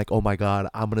mind, I'm like, oh my God,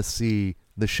 I'm going to see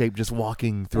the Shape just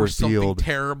walking through Or a something field.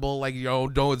 terrible, like,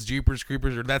 no, it's Jeepers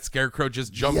Creepers, or that scarecrow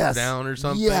just jumped down or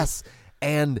something. Yes.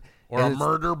 Or a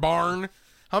murder barn.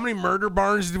 How many murder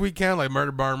barns did we count? Like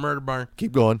murder barn.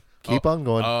 Keep going. Keep on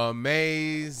going.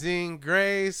 Amazing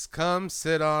grace, come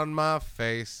sit on my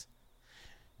face.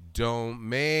 Don't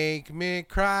make me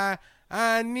cry.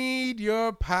 I need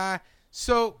your pie.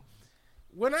 So,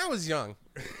 when I was young.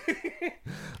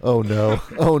 Oh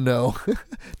no.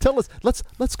 Tell us.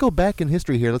 Let's go back in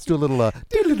history here. Let's do a little.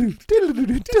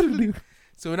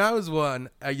 So when I was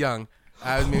young,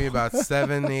 I was maybe about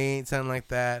 7, 8, something like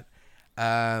that.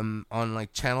 On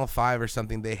like Channel 5 or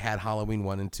something, they had Halloween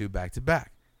 1 and 2 back to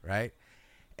back, right?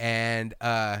 And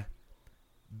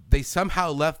they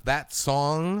somehow left that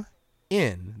song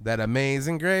in, that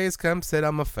Amazing Grace, come sit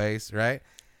on my face, right?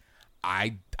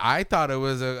 I thought it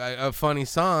was a funny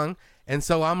song, and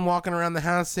so I'm walking around the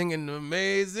house singing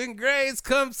Amazing Grace,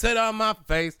 come sit on my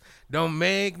face, don't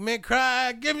make me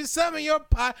cry, give me some of your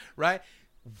pie, right?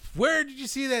 where did you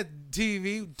see that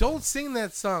TV? Don't sing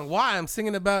that song. Why? I'm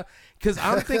singing about, because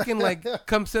I'm thinking like,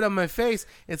 come sit on my face.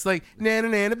 It's like, nana,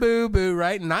 nana, boo, boo,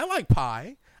 right? And I like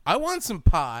pie. I want some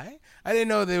pie. I didn't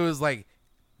know there was like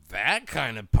that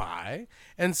kind of pie.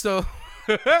 And so...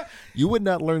 You would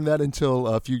not learn that until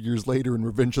a few years later in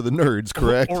Revenge of the Nerds,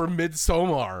 correct? Or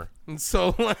Midsommar. And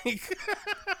so, like...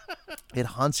 It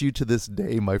haunts you to this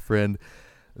day, my friend.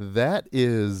 That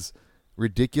is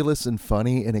ridiculous and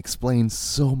funny and explains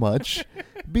so much.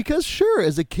 Because sure,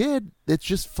 as a kid, it's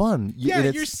just fun. Yeah,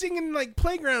 you're singing like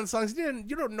playground songs. You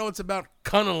don't know it's about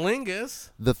cunnilingus.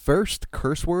 The first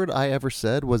curse word I ever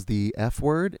said was the F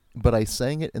word, but I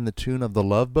sang it in the tune of The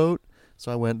Love Boat.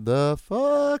 So I went, the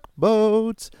fuck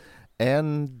boats.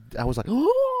 And I was like,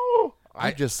 oh,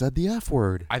 I just said the F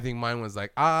word. I think mine was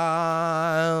like,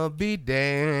 I'll be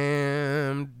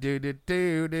damned. Do, do,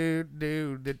 do, do,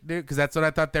 do, do, do. Because that's what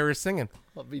I thought they were singing.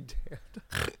 I'll be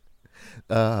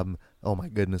damned. Oh my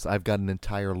goodness. I've got an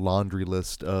entire laundry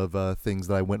list of things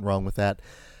that I went wrong with that.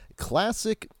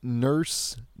 Classic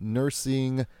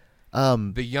nursing.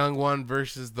 The young one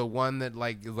versus the one that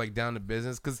like is like down to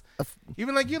business, because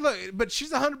even like you look, but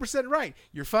she's 100% right.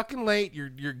 You're fucking late.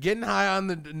 You're getting high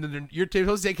on you're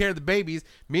supposed to take care of the babies.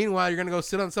 Meanwhile, you're gonna go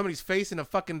sit on somebody's face in a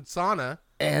fucking sauna.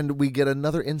 And we get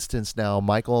another instance now.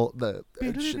 Michael,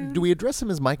 do we address him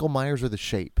as Michael Myers or the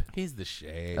Shape? He's the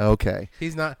Shape. Okay.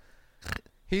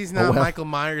 He's not Michael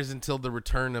Myers until the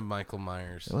return of Michael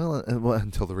Myers. Well,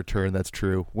 until the return, that's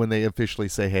true. When they officially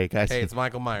say, hey, guys. Hey, it's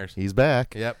Michael Myers. He's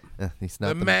back. Yep. He's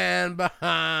not the man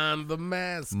behind the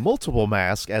mask. Multiple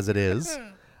mask, as it is.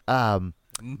 None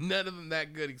of them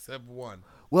that good except one.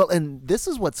 Well, and this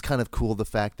is what's kind of cool, the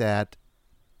fact that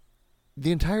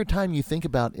the entire time you think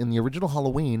about in the original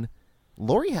Halloween,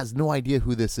 Laurie has no idea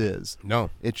who this is. No.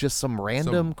 It's just some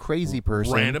random crazy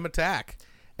person. Random attack.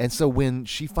 And so when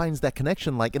she finds that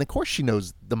connection, like, and of course she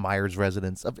knows the Myers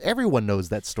residence. Everyone knows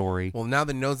that story. Well, now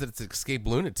that knows that it's an escaped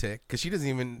lunatic, because she doesn't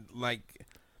even like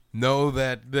know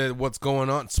that what's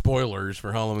going on. Spoilers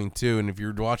for Halloween 2, and if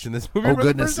you're watching this movie for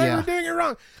the first time, you're doing it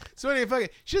wrong. So anyway, fuck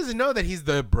it. She doesn't know that he's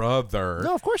the brother.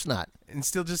 No, of course not. And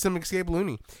still just some escaped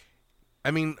loony.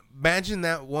 I mean, imagine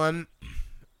that one.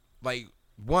 Like,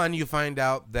 one, you find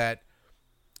out that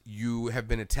you have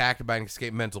been attacked by an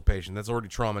escaped mental patient. That's already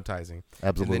traumatizing.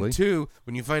 Absolutely. And then two,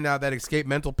 when you find out that escaped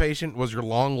mental patient was your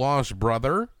long lost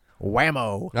brother.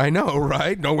 Whammo. I know,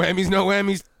 right? No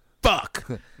whammies. Fuck.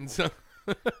 And so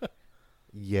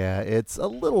yeah, it's a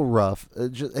little rough.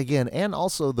 Again, and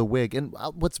also the wig. And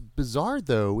what's bizarre,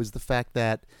 though, is the fact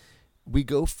that we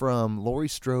go from Laurie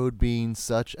Strode being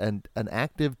such an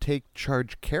active take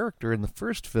charge character in the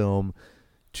first film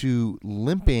to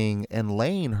limping and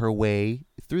laying her way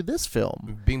through this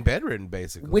film, being bedridden,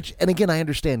 basically. Which, and again, I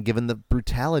understand, given the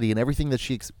brutality and everything that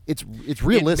it's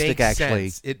realistic.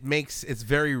 It's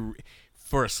very,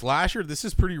 for a slasher, this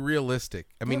is pretty realistic.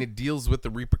 I mean, it deals with the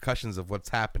repercussions of what's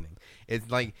happening. It's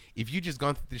like, if you just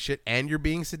gone through the shit and you're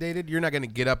being sedated, you're not going to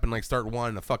get up and like start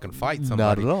wanting to fucking fight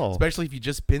somebody. Not at all. Especially if you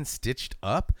just been stitched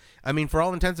up. I mean, for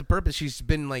all intents and purposes, she's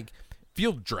been like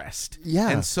field dressed. Yeah.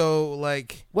 And so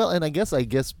like, well, and I guess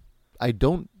I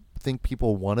don't think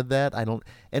people wanted that. I don't,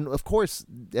 and of course,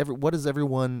 what is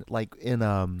everyone like in?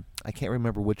 I can't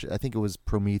remember which. I think it was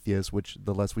Prometheus. Which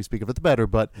the less we speak of it, the better.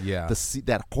 But yeah,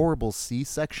 that horrible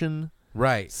C-section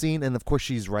scene, and of course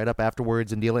she's right up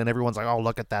afterwards and dealing, and everyone's like, "Oh,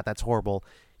 look at that, that's horrible."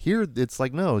 Here, it's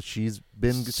like, no, she's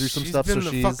been through some stuff. She's been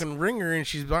the fucking ringer, and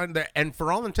she's been there. And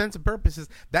for all intents and purposes,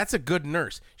 that's a good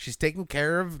nurse. She's taking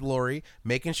care of Laurie,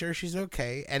 making sure she's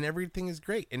okay, and everything is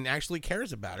great, and actually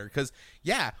cares about her. Because,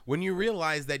 yeah, when you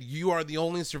realize that you are the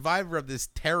only survivor of this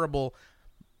terrible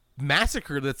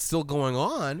massacre that's still going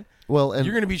on, well, and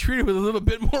you're going to be treated with a little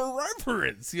bit more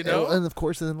reverence, you know? And of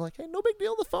course, then like, hey, no big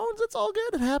deal. The phones, it's all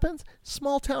good. It happens.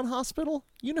 Small town hospital.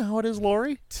 You know how it is,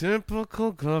 Laurie.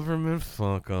 Typical government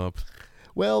fuck up.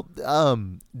 Well,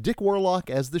 Dick Warlock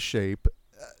as the Shape,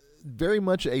 very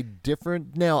much a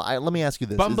different. Now, let me ask you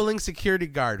this: bumbling security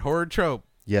guard, horror trope.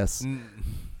 Yes.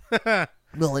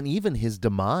 Well, and even his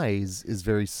demise is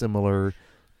very similar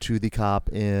to the cop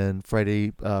in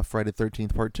Friday the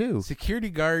 13th Part 2. Security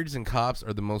guards and cops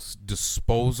are the most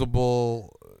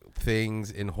disposable things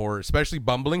in horror, especially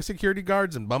bumbling security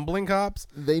guards and bumbling cops.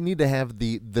 They need to have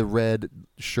the red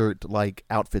shirt like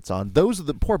outfits on. Those are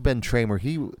the poor Ben Tramer. Do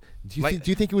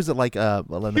you think he was at like an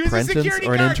apprentice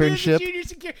or an internship?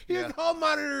 He was the hall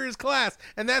monitor in his class,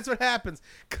 and that's what happens.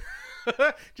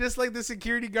 Just like the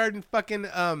security guard in fucking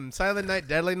Silent Night,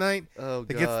 Deadly Night. Oh,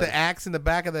 that gets the axe in the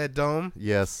back of that dome.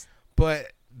 Yes.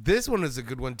 But this one is a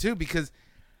good one, too, because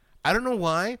I don't know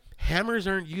why hammers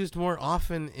aren't used more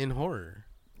often in horror.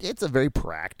 it's a very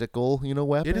practical,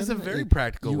 weapon. It is a very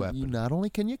practical weapon. You not only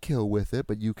can you kill with it,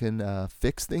 but you can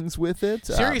fix things with it.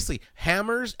 Seriously,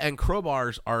 hammers and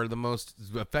crowbars are the most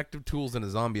effective tools in a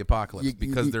zombie apocalypse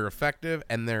because they're effective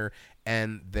and they're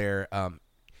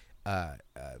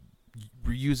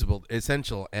reusable,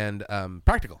 essential, and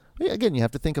practical. Again, you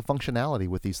have to think of functionality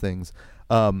with these things.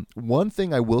 One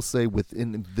thing I will say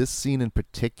within this scene in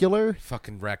particular,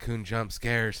 fucking raccoon jump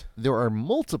scares. There are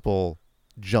multiple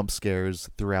jump scares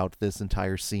throughout this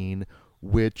entire scene,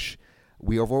 which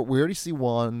we already see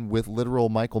one with literal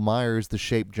Michael Myers, the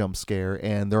Shape jump scare,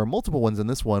 and there are multiple ones in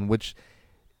this one, which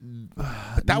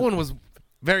that one was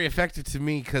very effective to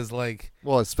me because, like,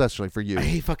 well, especially for you, I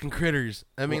hate fucking critters.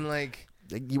 I mean,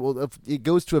 it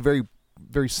goes to a very,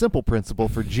 very simple principle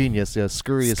for genius.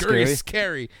 Scurry is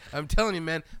scary. I'm telling you,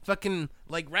 man. Fucking,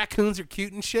 like, raccoons are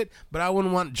cute and shit, but I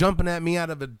wouldn't want jumping at me out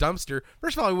of a dumpster.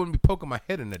 First of all, I wouldn't be poking my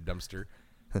head in a dumpster.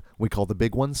 We call the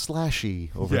big one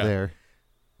Slashy over there.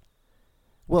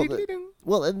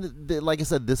 Well, and like I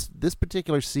said, this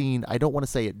particular scene, I don't want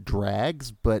to say it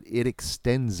drags, but it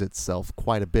extends itself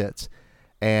quite a bit.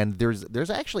 And there's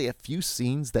actually a few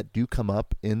scenes that do come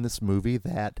up in this movie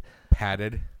that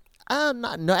padded. There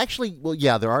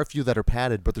are a few that are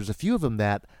padded, but there's a few of them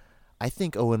that I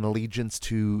think owe an allegiance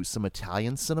to some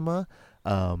Italian cinema.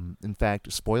 In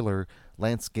fact, spoiler: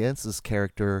 Lance Gantz's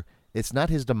character. It's not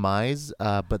his demise,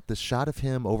 but the shot of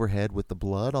him overhead with the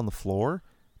blood on the floor.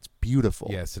 It's beautiful.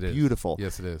 Yes, it is. Beautiful.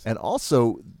 Yes, it is. And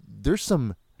also, there's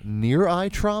some near-eye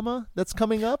trauma that's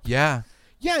coming up. Yeah.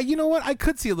 Yeah, you know what? I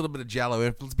could see a little bit of Giallo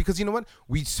influence because, you know what?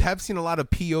 We have seen a lot of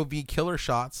POV killer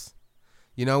shots.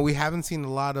 We haven't seen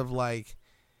a lot of, like,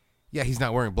 he's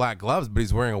not wearing black gloves, but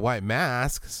he's wearing a white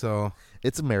mask, so.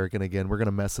 It's American again. We're going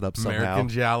to mess it up somehow. American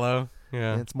Giallo.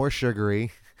 Yeah. It's more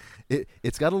sugary.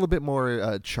 It's got a little bit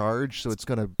more charge, so it's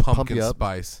going to pump you up.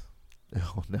 Pumpkin spice.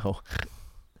 Oh, no.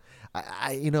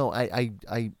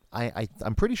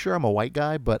 I'm pretty sure I'm a white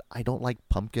guy, but I don't like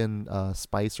pumpkin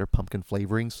spice or pumpkin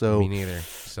flavoring. So me neither.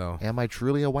 So am I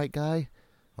truly a white guy?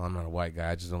 Well, I'm not a white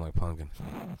guy. I just don't like pumpkin.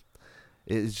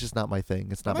 It's just not my thing.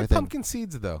 It's not I my like thing. Pumpkin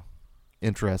seeds though.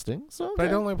 Interesting. So, okay. But I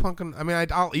don't like pumpkin. I mean,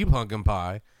 I'll eat pumpkin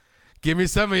pie. Give me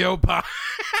some of your pie.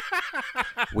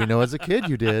 We know as a kid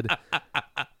you did.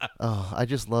 Oh, I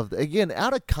just love again,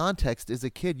 out of context as a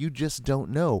kid, you just don't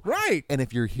know. Right. And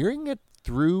if you're hearing it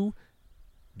through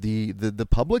the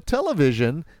public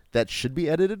television that should be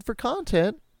edited for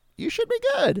content, you should be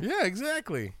good. Yeah,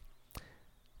 exactly.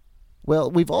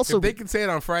 Well, we've also... If they can say it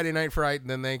on Friday Night Fright,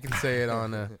 then they can say it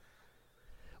on...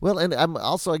 Well, and I'm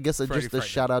also, I guess, Friday just a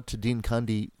shout-out to Dean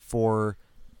Cundey for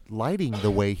lighting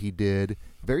the way he did,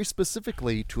 very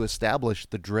specifically to establish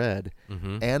the dread.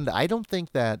 Mm-hmm. And I don't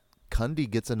think that Cundey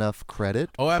gets enough credit.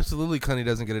 Oh, absolutely. Cundey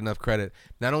doesn't get enough credit.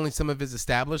 Not only some of his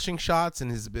establishing shots and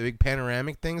his big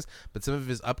panoramic things, but some of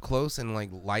his up close and like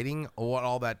lighting,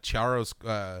 all that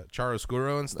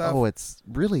chiaroscuro and stuff. Oh, it's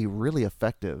really, really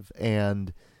effective.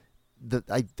 And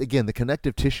the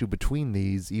connective tissue between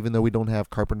these, even though we don't have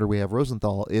Carpenter, we have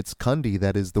Rosenthal. It's Cundey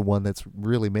that is the one that's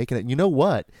really making it. And you know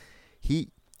what?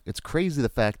 It's crazy the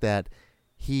fact that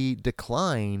he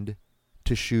declined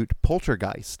to shoot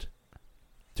Poltergeist.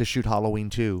 To shoot Halloween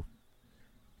 2,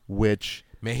 which...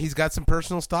 Man, he's got some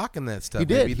personal stock in that stuff. He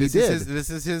did. Maybe this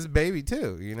is his baby,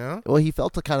 too, you know? Well, he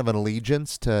felt a kind of an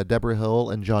allegiance to Deborah Hill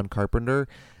and John Carpenter,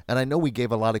 and I know we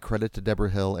gave a lot of credit to Deborah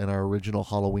Hill in our original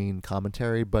Halloween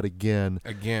commentary, but again,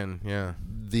 yeah.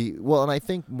 And I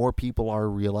think more people are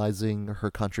realizing her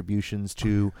contributions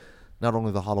to not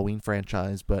only the Halloween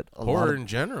franchise, but horror in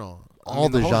general.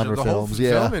 The genre films, the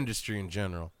film industry in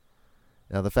general.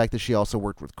 Now, the fact that she also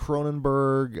worked with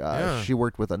Cronenberg, she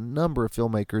worked with a number of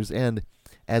filmmakers, and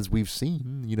as we've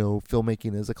seen,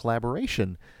 filmmaking is a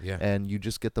collaboration. Yeah. And you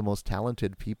just get the most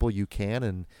talented people you can,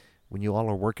 and when you all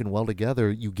are working well together,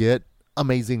 you get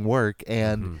amazing work.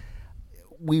 And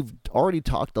we've already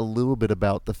talked a little bit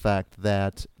about the fact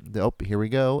that, here we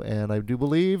go, and I do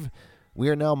believe we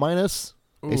are now minus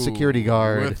a security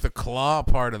guard. With the claw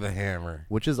part of the hammer.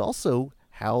 Which is also...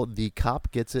 how the cop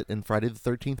gets it in Friday the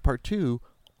 13th Part 2,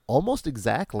 almost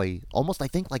I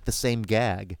think like the same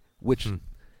gag, which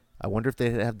I wonder if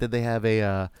did they have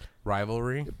a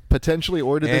rivalry potentially,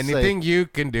 or did anything they say, you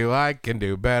can do, I can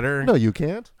do better? No, you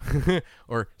can't.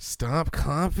 Or stop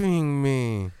copying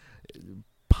me.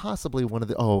 Possibly one of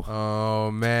the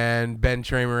Oh man, Ben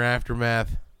Tramer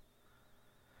Aftermath.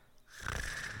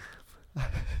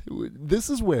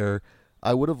 This is where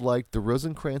I would have liked the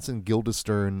Rosencrantz and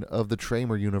Guildenstern of the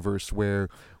Tramer universe, where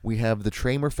we have the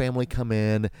Tramer family come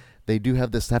in. They do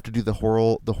have to do the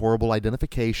horrible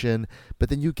identification, but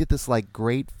then you get this like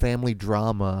great family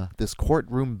drama, this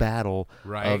courtroom battle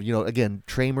of, again,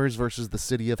 Tramers versus the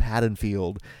city of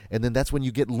Haddonfield, and then that's when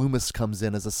you get Loomis comes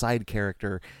in as a side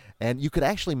character, and you could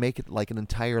actually make it like an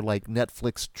entire like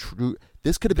Netflix true.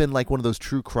 This could have been like one of those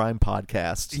true crime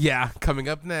podcasts. Yeah, coming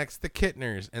up next, the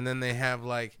Kittners, and then they have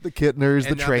like the Kittners,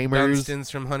 the Tramers, the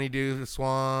Dunstans from Honeydew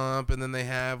Swamp, and then they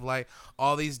have like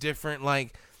all these different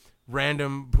like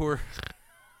random poor.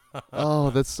 Oh,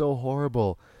 that's so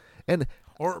horrible,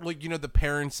 or like the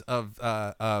parents of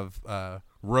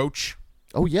Roach.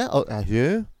 Oh yeah,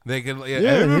 yeah. They could,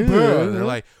 they're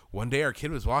like, one day our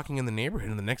kid was walking in the neighborhood,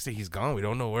 and the next day he's gone. We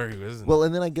don't know where he was. Well,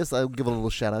 and then I guess I'll give a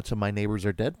little shout out to My Neighbors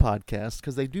Are Dead podcast,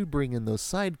 because they do bring in those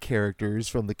side characters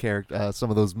from the some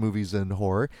of those movies in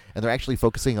horror, and they're actually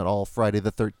focusing on all Friday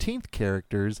the 13th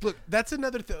characters. Look, that's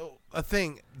another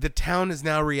thing. The town is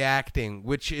now reacting,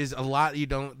 which is a lot.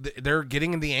 They're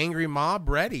getting the angry mob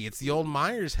ready. It's the old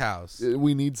Myers house.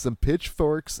 We need some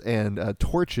pitchforks and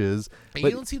torches. And you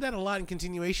don't see that a lot in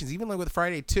continuations, even like with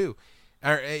Friday 2.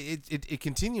 Or it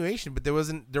continuation, but there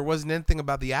wasn't anything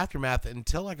about the aftermath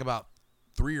until like about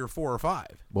 3 or 4 or 5.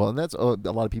 Well, and that's a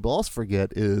lot of people also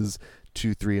forget is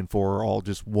 2, 3, and 4 are all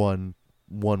just one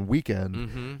weekend.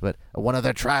 Mm-hmm. But one of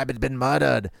their tribe had been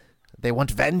murdered. They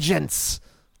want vengeance.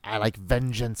 I like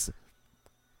vengeance.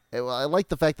 I like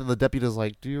the fact that the deputy's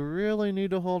like, "Do you really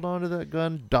need to hold on to that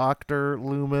gun, Dr.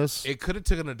 Loomis?" It could have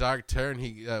taken a dark turn.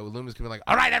 Loomis could be like,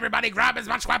 "All right, everybody, grab as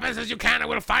much weapons as you can, and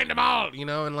we'll find them all."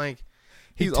 And like.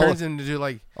 He turns into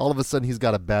like all of a sudden he's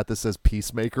got a bat that says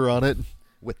Peacemaker on it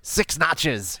with 6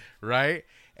 notches, right?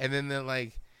 And then they're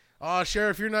like, "Oh,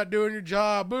 Sheriff, you're not doing your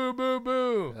job. Boo, boo,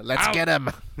 boo. Let's get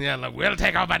him." Yeah, like, we'll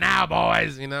take over now,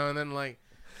 boys. And then like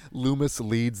Loomis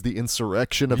leads the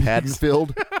insurrection of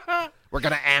Haddonfield. We're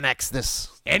gonna annex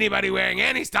this. Anybody wearing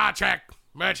any Star Trek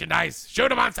merchandise,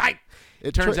 shoot him on sight.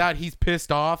 It turns out he's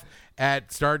pissed off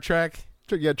at Star Trek.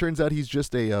 Yeah, it turns out he's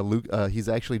just he's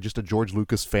actually just a George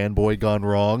Lucas fanboy gone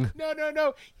wrong.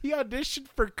 No. He auditioned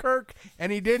for Kirk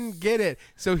and he didn't get it,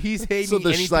 so he's hating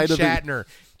anything Shatner.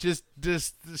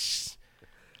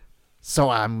 So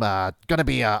I'm gonna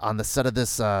be on the set of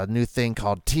this new thing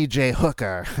called T.J.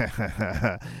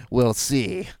 Hooker. We'll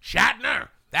see. Shatner,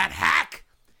 that hack.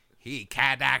 He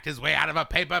can't act his way out of a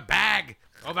paper bag.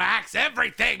 Overacts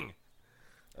everything.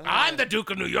 I'm the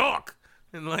Duke of New York.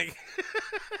 And like,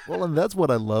 well, and that's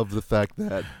what I love, the fact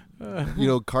that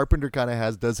Carpenter kind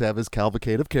of does have his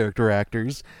cavalcade of character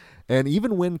actors, and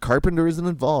even when Carpenter isn't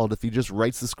involved, if he just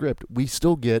writes the script, we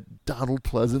still get Donald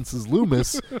Pleasance's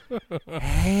Loomis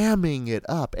hamming it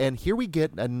up. And here we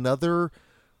get another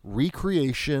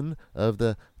recreation of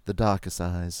the darkest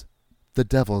eyes, the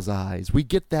devil's eyes. We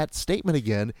get that statement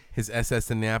again. His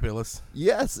SS Annapolis.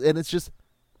 Yes, and it's just,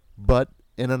 but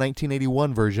in a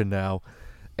 1981 version now.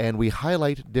 And we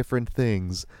highlight different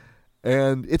things.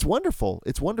 And it's wonderful.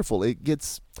 It's wonderful. It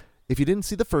gets, if you didn't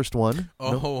see the first one.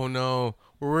 No.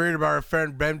 We're worried about our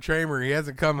friend Ben Tramer. He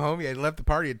hasn't come home yet. He left the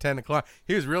party at 10 o'clock.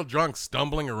 He was real drunk,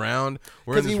 stumbling around,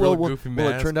 wearing this real goofy mask.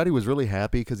 Well, it turned out he was really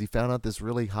happy because he found out this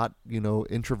really hot,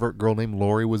 introvert girl named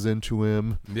Lori was into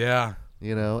him. Yeah.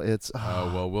 It's...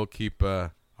 well, we'll keep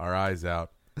our eyes out.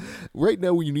 Right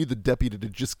now, you need the deputy to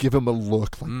just give him a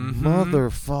look like, Mother,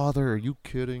 Father, are you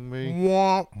kidding me?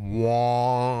 Wah,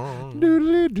 wah.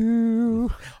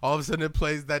 Doodly-doo. All of a sudden, it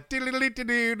plays that the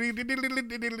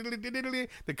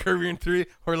Currier 3,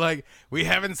 or like, we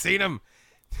haven't seen him.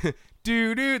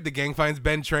 Doo-doo. The gang finds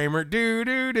Ben Tramer.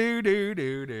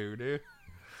 Doo-doo-doo-doo-doo-doo-doo.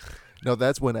 No,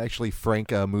 that's when actually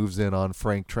Frank moves in on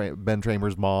Ben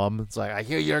Tramer's mom. It's like, I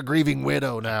hear you're a grieving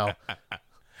widow now.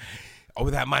 Oh,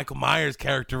 that Michael Myers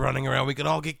character running around. We could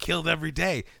all get killed every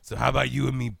day. So how about you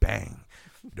and me bang?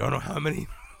 Don't know how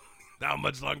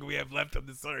much longer we have left on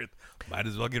this earth. Might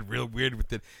as well get real weird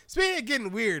with it. Speaking of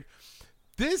getting weird,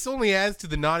 this only adds to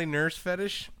the naughty nurse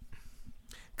fetish.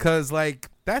 Because, like,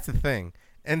 that's a thing.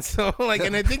 And so, like,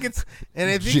 I think it's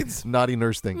naughty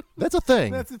nurse thing. That's a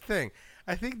thing. That's a thing.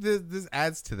 I think this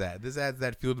adds to that. This adds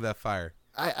that fuel to that fire.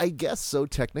 I guess so,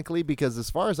 technically, because as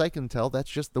far as I can tell, that's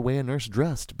just the way a nurse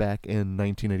dressed back in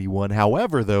 1981.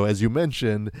 However, though, as you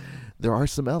mentioned, there are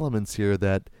some elements here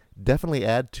that definitely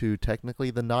add to,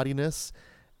 technically, the naughtiness.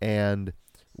 And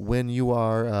when you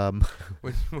are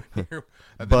when you're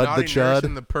the Bud naughty the Chud nurse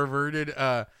and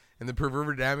the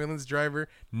perverted ambulance driver,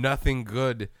 nothing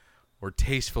good or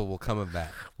tasteful will come of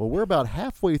that. Well, we're about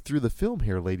halfway through the film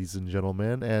here, ladies and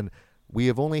gentlemen, and we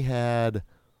have only had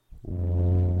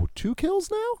 2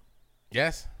 kills now.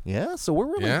 Yes. Yeah. So we're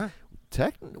really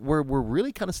we're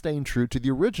really kind of staying true to the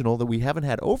original, that we haven't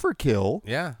had overkill.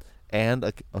 Yeah. And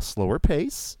a slower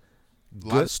pace. A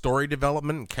lot of story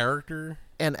development and character.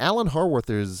 And Alan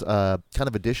Harworther's kind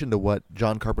of addition to what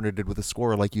John Carpenter did with the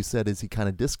score, like you said, is he kind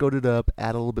of discoed it up,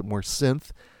 add a little bit more synth.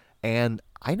 And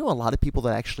I know a lot of people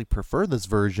that actually prefer this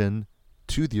version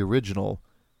to the original.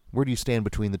 Where do you stand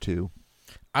between the two?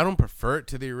 I don't prefer it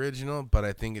to the original, but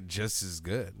I think it just is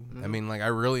good. I mean, like, I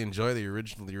really enjoy the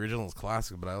original. The original is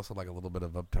classic, but I also like a little bit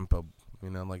of up-tempo,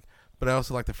 but I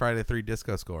also like the Friday 3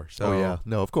 disco score. So, yeah.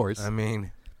 No, of course. I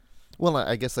mean, well,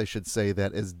 I guess I should say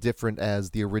that as different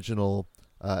as the original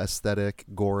aesthetic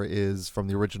gore is from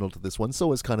the original to this one,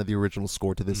 so is kind of the original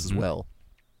score to this as well.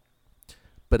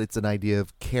 But it's an idea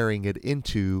of carrying it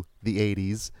into the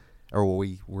 80s, or what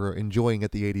we were enjoying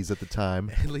at the 80s at the time.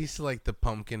 At least, like, the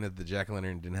pumpkin of the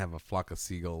jack-o'-lantern didn't have a flock of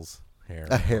seagulls' hair.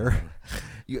 A hair.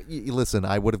 you listen,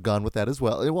 I would have gone with that as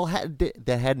well. Well,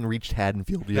 that hadn't reached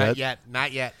Haddonfield yet.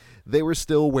 Not yet. They were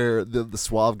still where the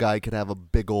suave guy could have a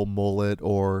big old mullet,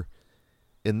 or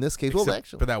in this case,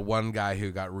 for that one guy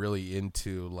who got really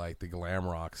into, like, the glam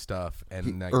rock stuff,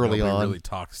 and like, early nobody on really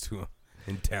talks to him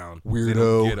in town. Weirdo. They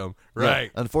don't get him.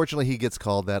 Right. Yeah. Unfortunately, he gets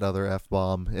called that other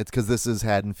F-bomb. It's because this is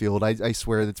Haddonfield. I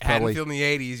swear it's probably Haddonfield in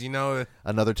the 80s,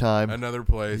 another time. another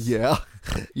place. Yeah.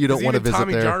 You don't want to visit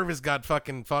Tommy there. Jarvis got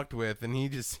fucking fucked with, and he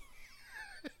just...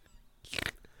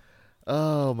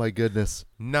 Oh, my goodness.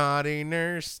 Naughty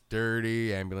nurse,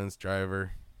 dirty ambulance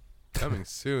driver. Coming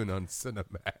soon on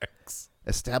Cinemax.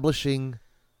 Establishing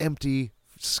empty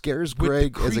scares With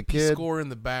Greg the as a creepy kid. score in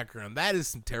the background. That is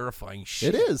some terrifying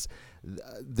shit. It is.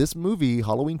 This movie,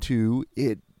 Halloween 2,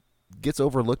 it gets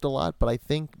overlooked a lot, but I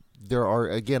think there are,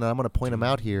 again, I'm going to point them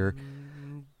out here.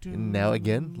 Now,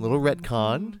 again, little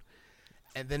retcon.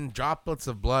 And then droplets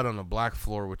of blood on a black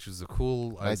floor, which is a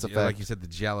cool, Nice effect. like you said, the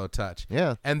Giallo touch.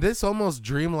 Yeah. And this almost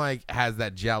dreamlike has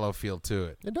that Giallo feel to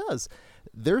it. It does.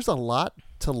 There's a lot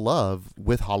to love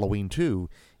with Halloween 2,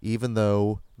 even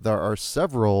though there are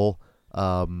several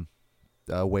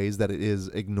ways that it is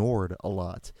ignored a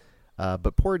lot.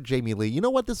 But poor Jamie Lee, you know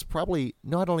what? This is probably,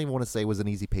 no, I don't even want to say it was an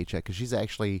easy paycheck, because she's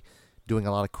actually doing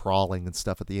a lot of crawling and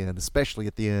stuff at the end, especially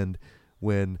at the end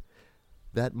when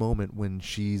that moment when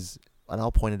she's, and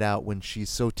I'll point it out, when she's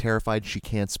so terrified she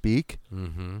can't speak.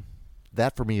 Mm-hmm.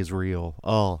 That for me is real.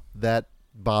 Oh, that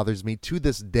bothers me to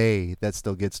this day. That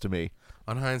still gets to me.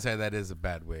 On hindsight, that is a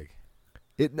bad wig.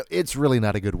 It's really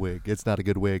not a good wig. It's not a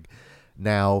good wig.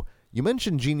 Now, you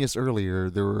mentioned genius earlier.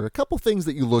 There were a couple things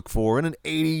that you look for in an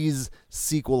 80s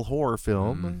sequel horror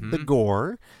film. Mm-hmm. The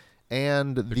gore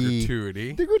and the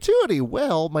gratuity. The gratuity.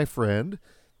 Well, my friend.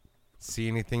 See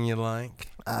anything you like?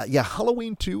 Yeah,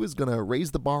 Halloween 2 is going to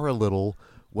raise the bar a little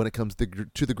when it comes to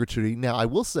the gratuity. Now, I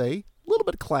will say, a little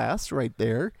bit of class right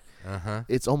there. Uh-huh.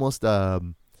 It's almost a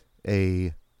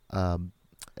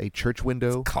church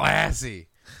window. It's classy.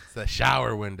 It's the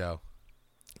shower window.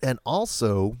 And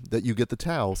also that you get the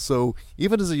towel. So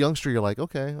even as a youngster, you're like,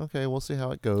 okay, we'll see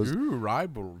how it goes. Ooh,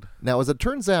 ribald. Now, as it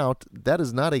turns out, that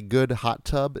is not a good hot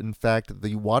tub. In fact,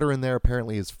 the water in there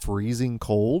apparently is freezing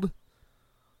cold.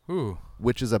 Ooh.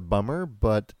 Which is a bummer,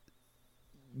 but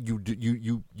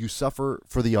you suffer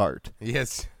for the art.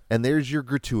 Yes. And there's your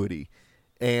gratuity.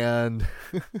 And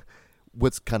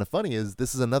what's kind of funny is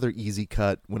this is another easy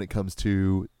cut when it comes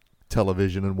to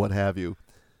television and what have you.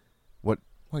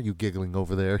 Why are you giggling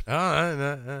over there?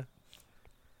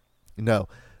 No,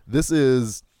 this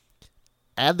is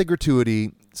add the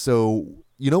gratuity. So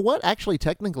you know what? Actually,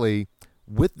 technically,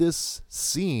 with this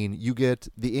scene, you get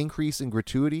the increase in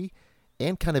gratuity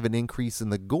and kind of an increase in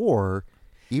the gore,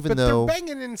 even though they're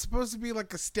banging in supposed to be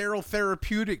like a sterile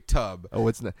therapeutic tub. Oh,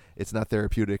 it's not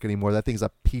therapeutic anymore. That thing's a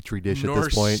petri dish at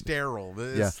this point. Sterile.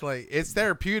 It's like it's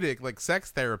therapeutic, like sex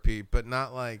therapy, but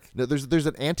not like. No, there's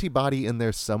an antibody in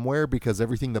there somewhere because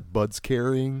everything that Bud's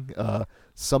carrying,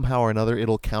 somehow or another,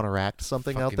 it'll counteract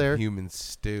something out there. Human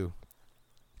stew.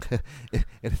 And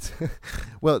it's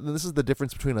well, this is the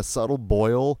difference between a subtle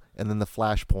boil and then the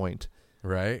flashpoint.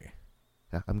 Right.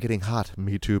 I'm getting hot.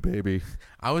 Me too, baby.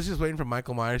 I was just waiting for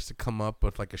Michael Myers to come up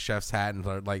with like a chef's hat and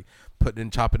start like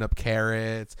chopping up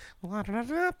carrots. Well,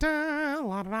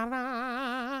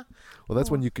 that's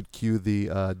when you could cue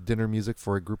the dinner music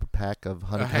for a group of pack of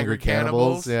hungry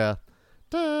cannibals. Yeah.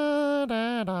 Fucking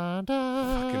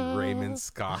Raymond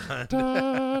Scott.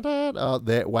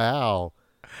 Wow.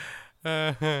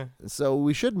 So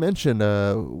we should mention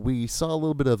we saw a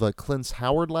little bit of Clint's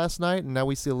Howard last night, and now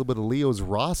we see a little bit of Leo's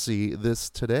Rossi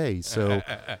today. So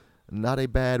not a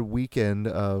bad weekend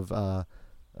of a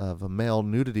male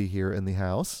nudity here in the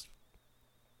house.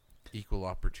 Equal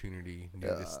opportunity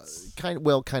nudists.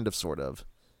 Kind of, sort of.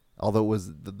 Although it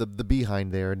was the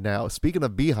behind there. Now, speaking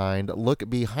of behind, look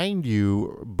behind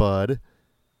you, Bud.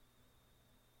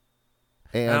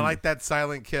 And I like that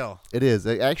silent kill. It is.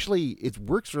 It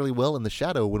works really well in the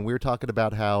shadow when we were talking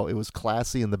about how it was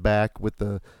classy in the back with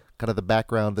the kind of the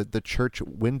background, the church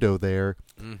window there.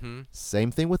 Mm-hmm.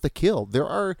 Same thing with the kill.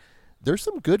 There's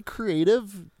some good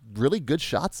creative, really good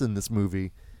shots in this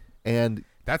movie. And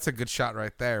that's a good shot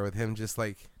right there with him just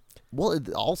like... Well,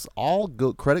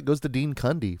 credit goes to Dean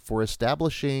Cundey for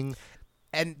establishing...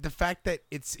 And the fact that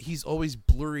he's always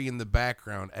blurry in the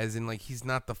background, as in like he's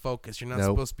not the focus. You're not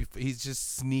supposed to be. He's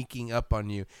just sneaking up on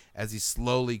you as he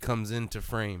slowly comes into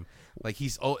frame, like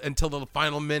until the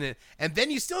final minute, and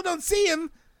then you still don't see him.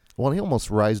 Well, he almost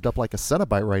rised up like a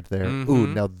Cenobite right there. Mm-hmm. Ooh,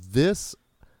 now this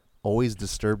always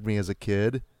disturbed me as a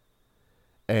kid,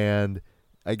 and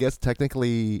I guess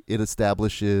technically it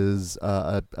establishes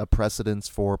a precedence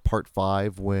for part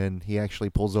 5 when he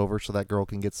actually pulls over so that girl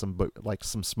can get some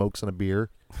smokes and a beer.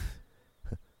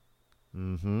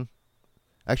 Mm-hmm.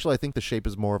 Actually, I think the Shape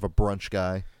is more of a brunch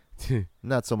guy,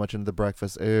 not so much into the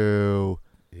breakfast. Ew.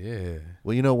 Yeah.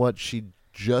 Well, you know what? She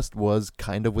just was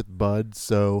kind of with Bud,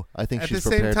 so I think she's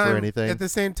prepared for anything. At the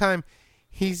same time,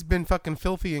 he's been fucking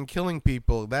filthy and killing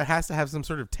people. That has to have some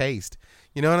sort of taste.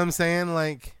 You know what I'm saying?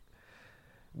 Like...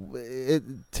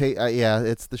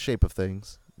 it's the Shape of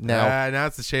things. Now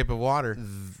it's the Shape of Water.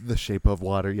 The Shape of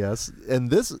Water, yes. And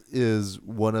this is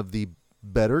one of the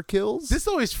better kills. This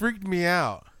always freaked me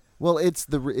out. Well, it's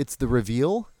the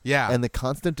reveal, and the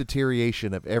constant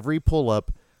deterioration of every pull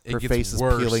up. Her face is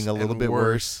peeling a little bit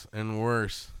worse and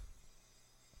worse,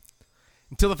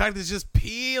 until the fact that it's just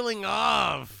peeling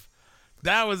off.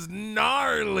 That was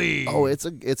gnarly. Oh, it's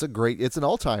an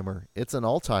all-timer. It's an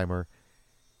all-timer.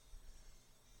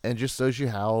 And just shows you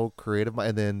how creative.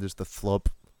 And then there's the flip.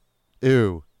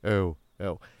 Ew. Ugh.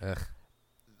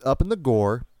 Up in the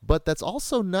gore, but that's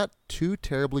also not too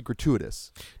terribly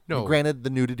gratuitous. No. And granted,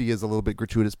 the nudity is a little bit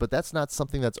gratuitous, but that's not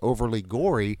something that's overly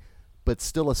gory, but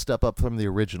still a step up from the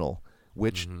original,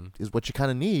 which is what you kind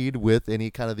of need with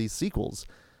any kind of these sequels.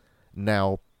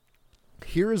 Now,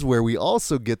 here is where we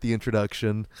also get the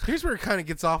introduction. Here's where it kind of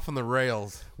gets off on the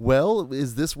rails. Well,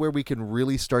 is this where we can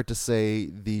really start to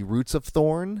say the roots of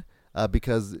Thorn?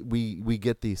 Because we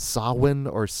get the Samhain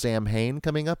or Sam Hain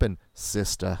coming up and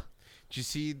Sista. Did you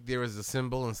see there was a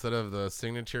symbol instead of the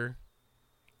signature?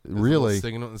 Really?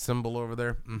 Signal symbol over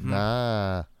there. Mm-hmm.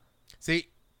 Ah. See?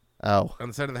 Oh. On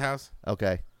the side of the house.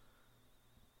 Okay.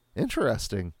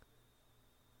 Interesting.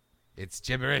 It's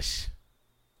gibberish.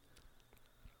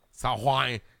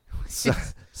 Samhain.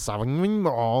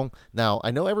 Now,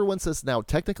 I know everyone says now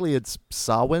technically it's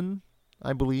Samhain,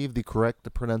 I believe the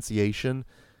correct pronunciation,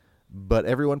 but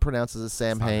everyone pronounces it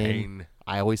Samhain.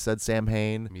 I always said Sam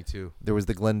Hain. Me too. There was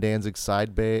the Glenn Danzig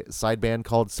side band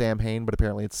called Sam Hain, but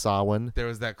apparently it's Samhain. There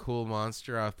was that cool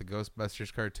monster off the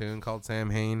Ghostbusters cartoon called Sam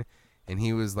Hain, and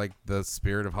he was like the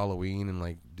spirit of Halloween and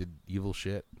like did evil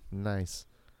shit. Nice.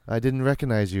 I didn't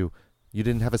recognize you. You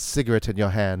didn't have a cigarette in your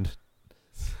hand.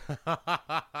 Did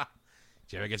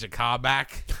you ever get your car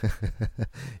back?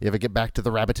 You ever get back to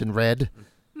the Rabbit in Red?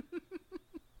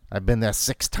 I've been there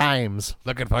 6 times.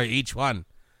 Looking for each one.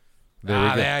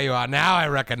 There you are. Now I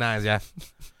recognize you.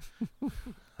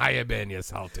 How you been, you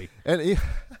salty? And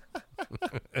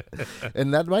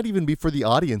and that might even be for the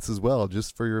audience as well,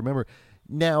 just for you to remember.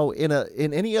 Now,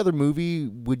 in any other movie,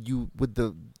 would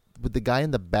the guy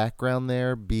in the background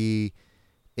there be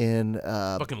in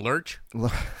fucking Lurch?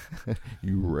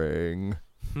 You rang.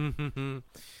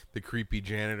 The creepy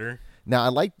janitor. Now, I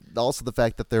like also the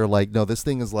fact that they're like, no, this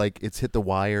thing is like, it's hit the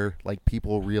wire. Like,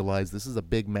 people realize this is a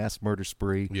big mass murder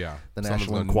spree. Yeah. The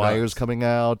National Enquirer's coming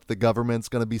out. The government's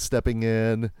going to be stepping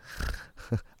in.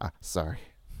 Sorry.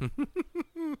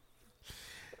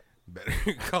 Better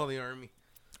call the army.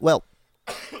 Well,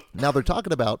 now they're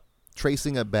talking about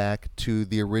tracing it back to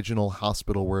the original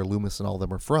hospital where Loomis and all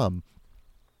them are from.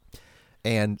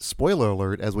 And spoiler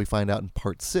alert, as we find out in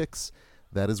part 6,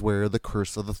 that is where the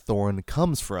Curse of the Thorn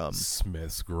comes from.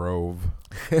 Smith's Grove.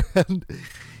 And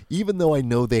even though I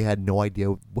know they had no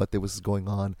idea what was going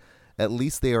on, at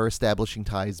least they are establishing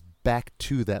ties back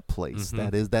to that place.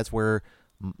 Mm-hmm. That's where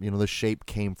the Shape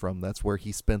came from. That's where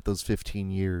he spent those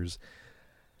 15 years.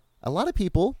 A lot of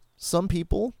people, some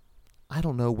people, I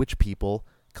don't know which people,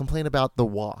 complain about the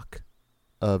walk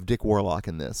of Dick Warlock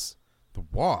in this. The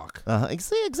walk?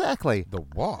 Exactly. The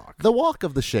walk? The walk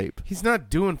of the Shape. He's not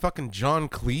doing fucking John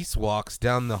Cleese walks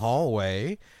down the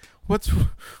hallway. I'm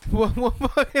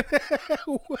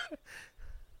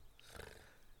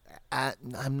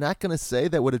not going to say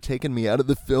that would have taken me out of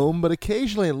the film, but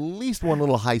occasionally at least one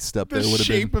little high step there would have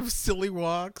been. The Shape of silly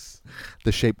walks.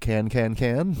 The Shape can.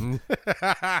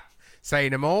 Say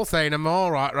no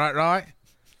more, right.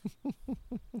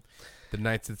 The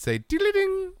knights that say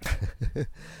ding.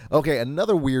 Okay,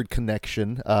 another weird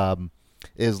connection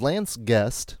is Lance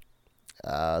Guest,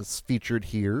 featured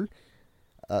here,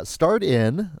 starred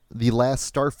in The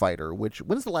Last Starfighter,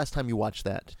 when's the last time you watched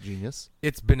that, Genius?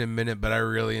 It's been a minute, but I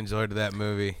really enjoyed that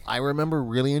movie. I remember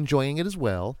really enjoying it as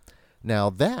well. Now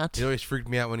that... It always freaked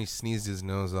me out when he sneezed his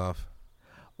nose off.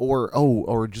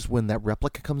 Or just when that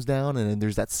replica comes down and then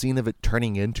there's that scene of it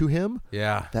turning into him.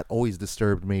 Yeah. That always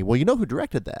disturbed me. Well, you know who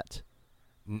directed that?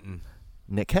 Mm-mm.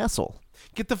 Nick Castle.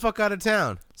 Get the fuck out of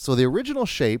town. So the original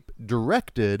Shape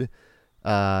directed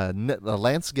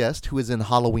Lance Guest, who is in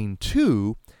Halloween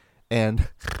 2, and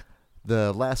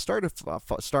The Last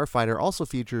Starfighter also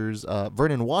features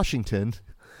Vernon Washington,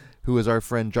 who is our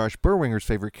friend Josh Berwinger's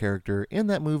favorite character in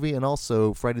that movie, and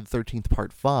also Friday the 13th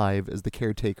Part 5 as the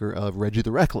caretaker of Reggie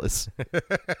the Reckless.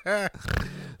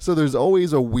 So there's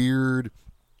always a weird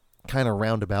kind of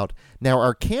roundabout. Now,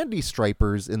 our candy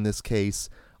stripers in this case,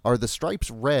 are the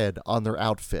stripes red on their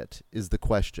outfit, is the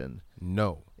question.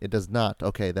 No. It does not.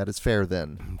 Okay, that is fair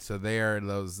then. So they are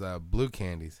those blue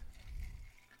candies.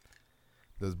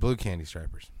 Those blue candy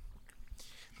stripers.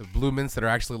 The blue mints that are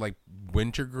actually like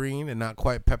wintergreen and not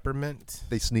quite peppermint.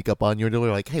 They sneak up on you and they're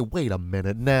like, hey, wait a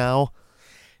minute now.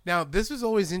 Now, this was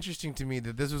always interesting to me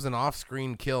that this was an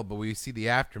off-screen kill, but we see the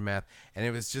aftermath, and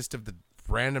it was just of the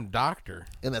random doctor.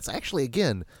 And that's actually,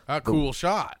 again, a cool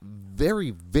shot.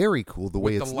 Very, very cool the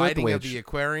way with it's the lit, lighting the way of the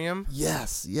aquarium.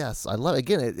 Yes. I love it.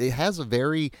 Again, it has a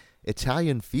very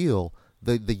Italian feel.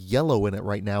 The yellow in it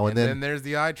right now. And then there's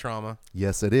the eye trauma.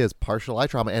 Yes, it is. Partial eye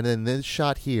trauma. And then this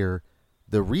shot here,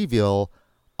 the reveal,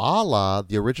 a la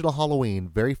the original Halloween,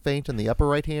 very faint in the upper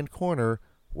right-hand corner.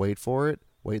 Wait for it.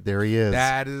 Wait, there he is.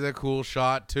 That is a cool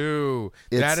shot, too.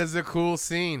 That is a cool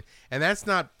scene. And that's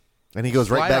not... And he goes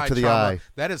right back to the eye.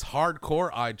 That is hardcore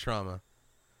eye trauma.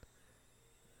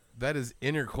 That is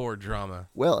inner core drama.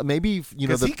 Well, maybe, you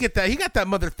know... He got that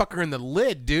motherfucker in the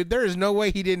lid, dude. There is no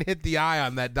way he didn't hit the eye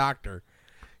on that doctor.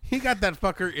 He got that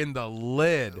fucker in the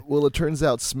lid. Well, it turns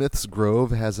out Smith's Grove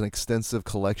has an extensive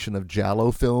collection of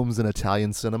Giallo films in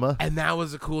Italian cinema. And that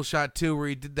was a cool shot, too, where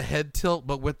he did the head tilt,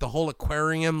 but with the whole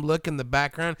aquarium look in the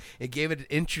background, it gave it an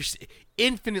interest,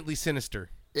 infinitely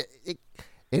sinister.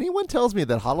 Anyone tells me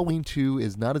that Halloween 2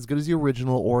 is not as good as the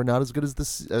original or not as good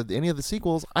as any of the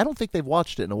sequels, I don't think they've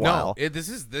watched it in a while. No, this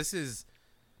is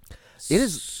It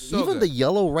is so even good. The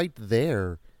yellow right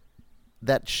there,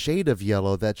 that shade of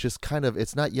yellow that just kind of,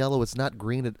 it's not yellow, it's not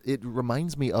green. It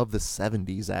reminds me of the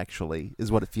 70s, actually,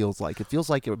 is what it feels like. It feels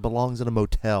like it belongs in a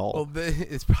motel. Well,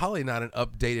 it's probably not an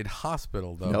updated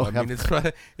hospital, though. No, I mean, it's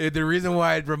probably, the reason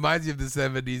why it reminds you of the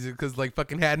 70s is because, like,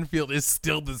 fucking Haddonfield is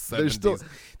still the 70s.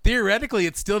 Theoretically,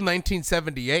 it's still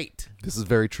 1978. This is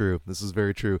very true.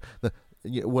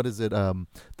 What is it? The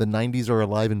 90s are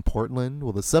alive in Portland.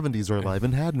 Well, the 70s are alive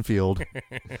in Haddonfield.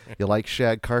 You like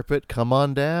shag carpet? Come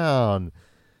on down.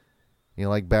 You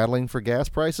like battling for gas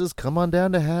prices? Come on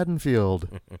down to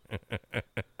Haddonfield.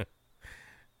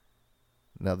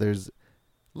 Now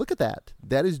look at that.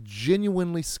 That is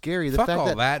genuinely scary. Fuck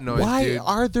all that noise, why dude.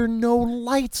 are there no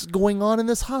lights going on in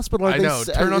this hospital? I know.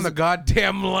 Turn on the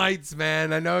goddamn lights,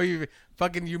 man. I know you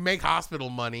make hospital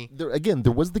money. There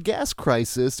was the gas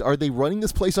crisis. Are they running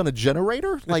this place on a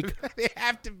generator? Like they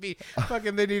have to be.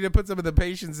 Fucking, they need to put some of the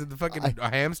patients in the fucking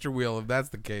hamster wheel if that's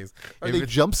the case. Are they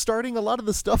jump starting a lot of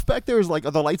the stuff back there? Is like,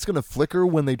 are the lights going to flicker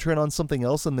when they turn on something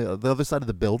else on the other side of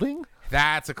the building?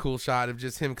 That's a cool shot of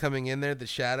just him coming in there, the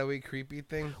shadowy, creepy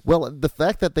thing. Well, the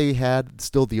fact that they had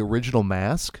still the original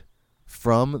mask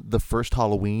from the first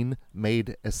Halloween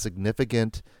made a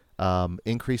significant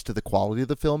increase to the quality of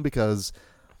the film, because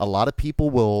a lot of people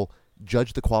will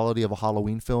judge the quality of a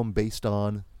Halloween film based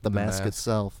on the mask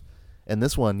itself. And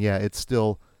this one, yeah, it's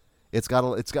got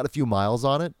a few miles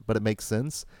on it, but it makes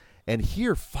sense. And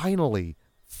here, finally,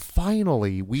 She's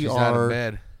out of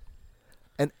bed.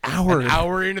 An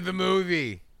hour into the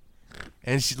movie,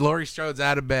 and Laurie Strode's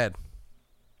out of bed.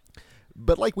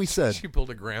 But like we said, she pulled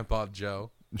a Grandpa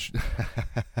Joe.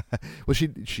 Well,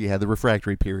 she had the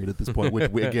refractory period at this point,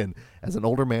 which again, as an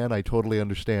older man, I totally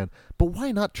understand. But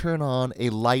why not turn on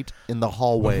a light in the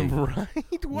hallway?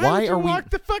 Right? Why are we walk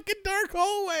the fucking dark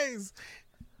hallways?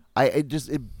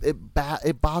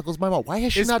 It boggles my mind. Why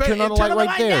has she not turned on a light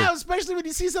right there? Now, especially when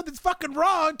you see something's fucking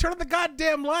wrong, turn on the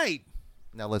goddamn light.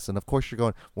 Now listen, of course you're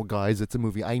going, well guys, it's a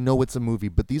movie. I know it's a movie,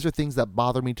 but these are things that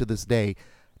bother me to this day.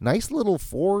 Nice little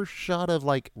shot of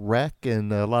like Wreck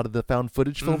and a lot of the found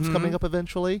footage films coming up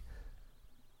eventually.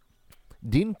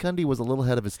 Dean Cundey was a little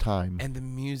ahead of his time. And the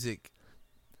music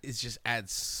just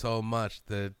adds so much.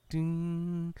 The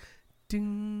ding,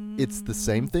 ding. It's the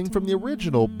same thing from the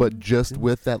original, but just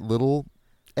with that little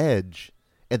edge.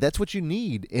 And that's what you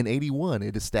need in 81.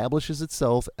 It establishes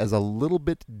itself as a little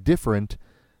bit different,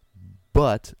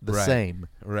 but the same.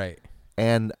 Right.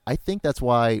 And I think that's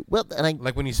why,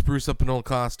 like when you spruce up an old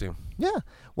costume. Yeah.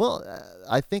 Well,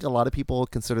 I think a lot of people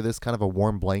consider this kind of a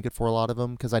warm blanket for a lot of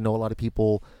them, because I know a lot of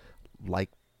people, like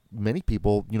many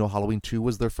people, Halloween 2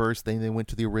 was their first, then they went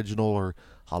to the original, or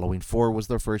Halloween 4 was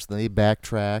their first, then they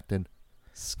backtracked and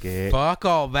scared. Fuck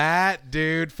all that,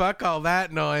 dude. Fuck all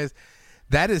that noise.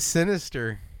 That is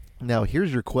sinister. Now,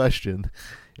 here's your question,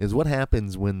 is what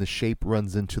happens when the Shape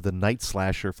runs into the Night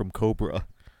Slasher from Cobra?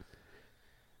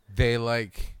 They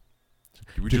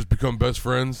did we just become best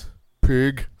friends?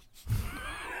 Pig.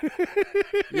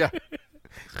 Yeah.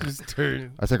 Just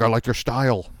turn. I think I like your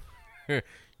style.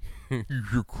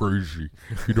 You're crazy.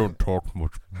 You don't talk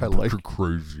much. You're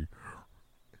crazy.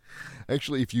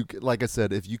 Actually, like I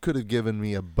said, if you could have given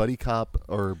me a buddy cop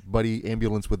or buddy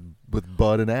ambulance with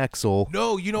Bud and Axel.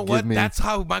 No, you know what? That's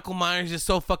how Michael Myers is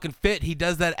so fucking fit. He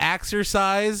does that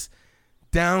exercise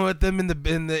down with them in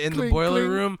the boiler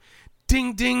room.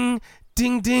 Ding ding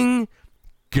ding ding.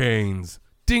 Gains.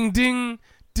 Ding ding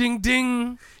ding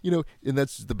ding. And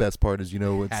that's the best part is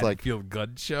it's like Feel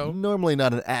Good show. Normally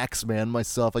not an axe man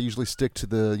myself. I usually stick to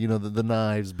the the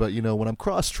knives, but when I'm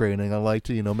cross training, I like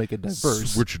to make it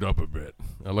diverse. Switch it up a bit.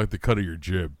 I like the cut of your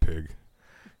jib, pig.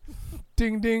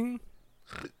 Ding ding.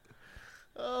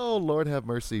 Oh, Lord have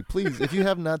mercy. Please, if you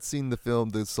have not seen the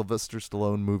film, the Sylvester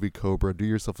Stallone movie Cobra, do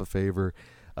yourself a favor.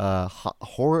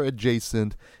 Horror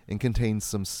adjacent and contains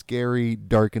some scary,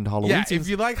 darkened Halloween scenes. If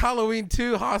you like Halloween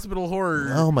 2 hospital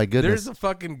horror. Oh, my goodness. There's a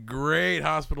fucking great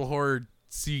hospital horror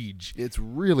siege. It's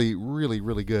really, really,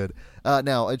 really good.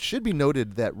 Now, it should be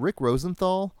noted that Rick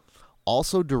Rosenthal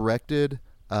also directed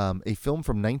a film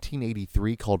from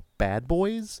 1983 called Bad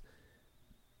Boys.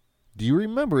 Do you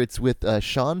remember? It's with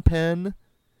Sean Penn,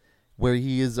 where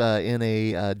he is in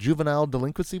a juvenile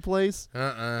delinquency place.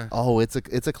 Oh, it's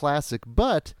a classic.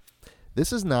 But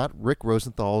this is not Rick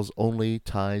Rosenthal's only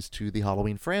ties to the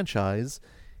Halloween franchise.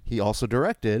 He also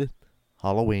directed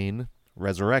Halloween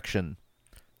Resurrection.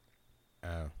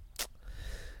 Oh.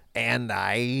 And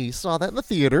I saw that in the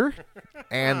theater,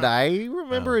 and I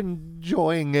remember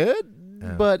enjoying it.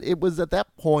 But it was at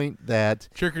that point that...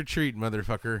 Trick or treat,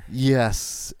 motherfucker.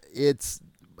 Yes.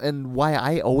 And why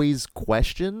I always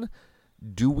question...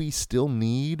 Do we still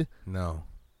need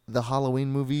the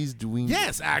Halloween movies? Do we?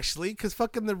 Yes, actually, because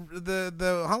fucking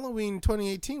the Halloween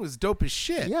 2018 was dope as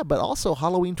shit. Yeah, but also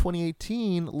Halloween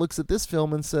 2018 looks at this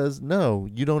film and says, "No,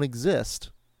 you don't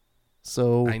exist."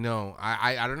 So I know.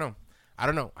 I don't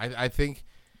know. I think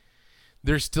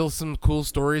there's still some cool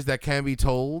stories that can be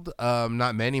told.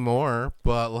 Not many more,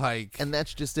 but and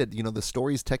that's just it. The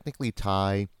stories technically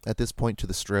tie at this point to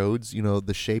the Strodes.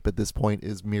 The Shape at this point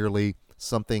is merely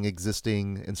something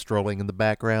existing and strolling in the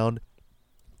background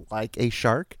like a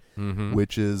shark,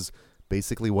 which is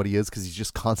basically what he is, because he's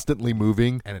just constantly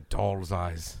moving. And a doll's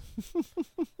eyes.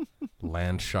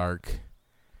 Land shark.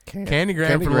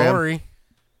 Candygram for Lori.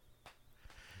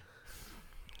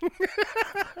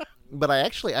 But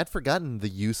I'd forgotten the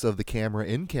use of the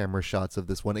in-camera shots of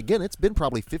this one. Again, it's been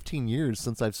probably 15 years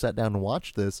since I've sat down and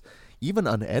watched this, even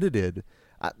unedited.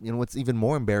 What's even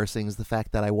more embarrassing is the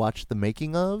fact that I watched the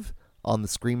making of on the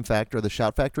Scream Factory or the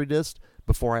Shout Factory disc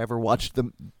before I ever watched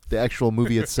the actual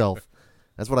movie itself.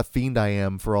 That's what a fiend I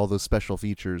am for all those special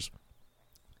features.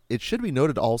 It should be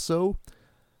noted also,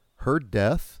 her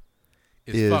death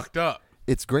is fucked up.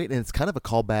 It's great, and it's kind of a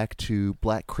callback to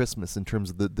Black Christmas in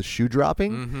terms of the shoe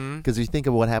dropping. Because you think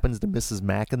of what happens to Mrs.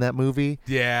 Mack in that movie.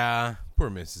 Yeah, poor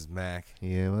Mrs. Mack.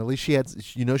 Yeah, well, at least she had,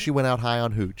 she went out high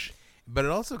on hooch. But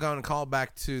it also got a call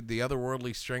back to the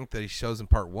otherworldly strength that he shows in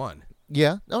part 1.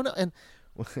 Yeah. Oh, no, and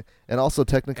also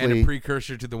technically... And a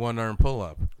precursor to the one-arm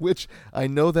pull-up. Which I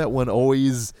know that one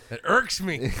always... It irks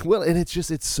me. Well, and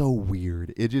it's so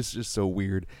weird. It is just so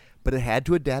weird. But it had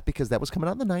to adapt because that was coming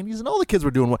out in the 90s, and all the kids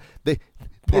were doing what...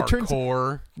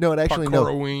 Parkour.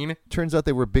 Turns out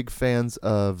they were big fans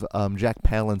of Jack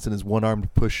Palance and his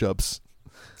one-armed push-ups.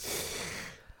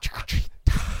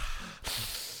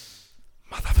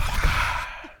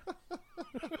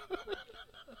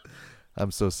 I'm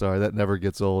so sorry. That never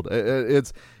gets old.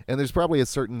 And there's probably a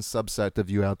certain subset of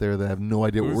you out there that have no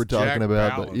idea what we're talking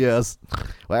about. But yes.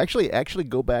 Well, actually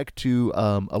go back to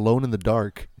Alone in the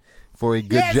Dark for a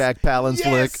good Jack Palance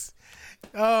flick.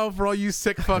 Oh, for all you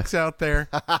sick fucks out there.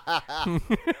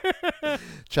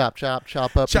 Chop, chop,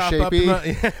 chop up your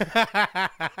shapey.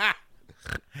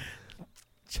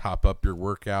 Chop up your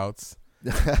workouts.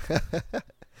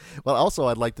 Well, also,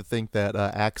 I'd like to think that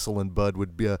Axel and Bud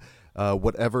would be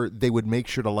whatever they would make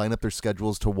sure to line up their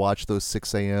schedules to watch those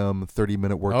 6 a.m.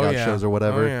 30-minute workout shows or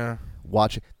whatever. Oh, yeah.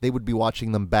 They would be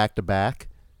watching them back to back.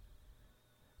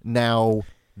 Now,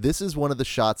 this is one of the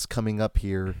shots coming up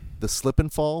here, the slip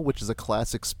and fall, which is a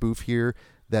classic spoof here.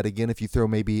 That again, if you throw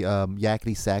maybe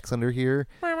yakety sax under here,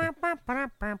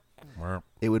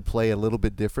 it would play a little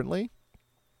bit differently.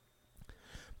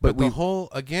 But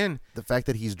the fact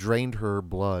that he's drained her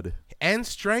blood and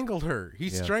strangled her. He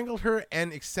strangled her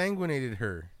and exsanguinated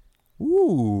her.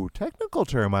 Ooh, technical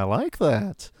term. I like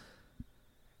that.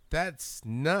 That's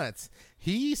nuts.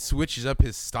 He switches up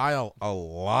his style a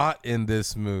lot in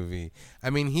this movie. I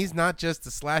mean, he's not just a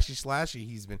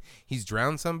slashy. He's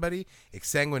drowned somebody,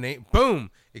 exsanguinate, boom.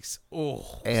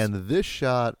 And this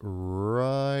shot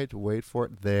wait for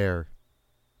it, there.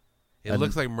 It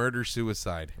looks like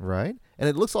murder-suicide. Right? And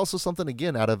it looks also something,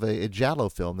 again, out of a giallo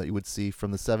film that you would see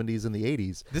from the 70s and the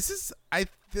 80s.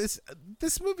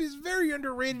 This movie is very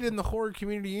underrated in the horror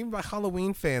community, even by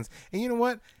Halloween fans. And you know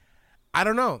what? I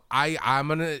don't know. I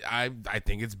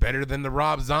think it's better than the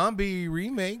Rob Zombie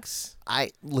remakes.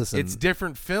 Listen. It's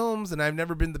different films, and I've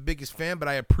never been the biggest fan, but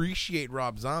I appreciate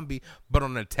Rob Zombie. But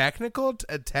on a technical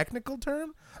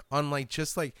term, on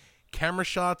just camera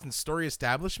shots and story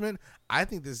establishment, I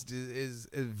think this is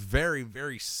a very,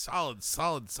 very solid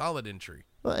entry.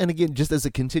 Well, and again, just as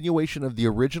a continuation of the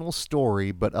original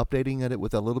story, but updating it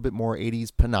with a little bit more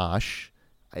 80s panache,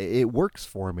 it works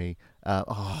for me.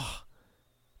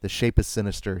 The shape is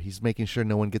sinister. He's making sure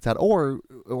no one gets out. Or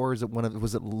is it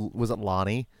was it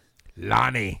Lonnie?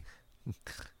 Lonnie.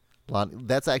 Lonnie.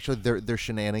 That's actually their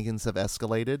shenanigans have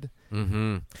escalated.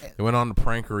 Mm-hmm. They went on to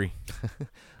prankery.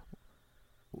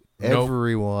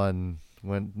 Everyone,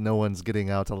 when no one's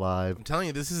getting out alive. I'm telling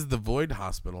you, this is the Void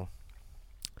Hospital.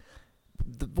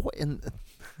 The Void. And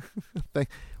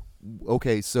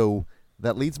okay, so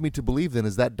that leads me to believe then,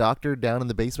 is that doctor down in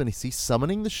the basement, is he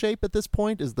summoning the shape at this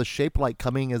point? Is the shape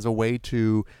coming as a way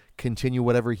to continue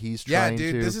whatever he's trying to?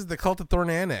 Yeah, dude, this is the Cult of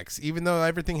Thorn Annex. Even though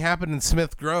everything happened in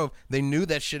Smith Grove, they knew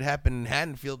that shit happened in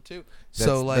Haddonfield too.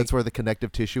 That's where the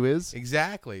connective tissue is?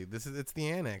 Exactly. It's the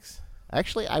annex.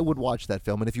 Actually, I would watch that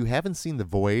film, and if you haven't seen The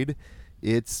Void,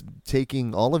 it's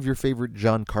taking all of your favorite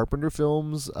John Carpenter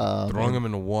films, throwing them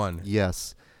into one.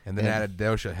 Yes. And then added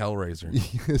Dosha Hellraiser.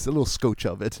 It's a little scotch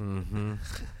of it. Mm-hmm.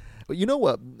 But you know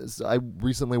what? I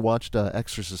recently watched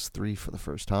Exorcist 3 for the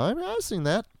first time. I've seen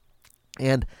that.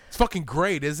 And it's fucking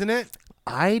great, isn't it?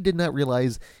 I did not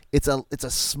realize it's a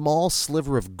small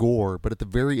sliver of gore, but at the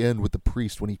very end with the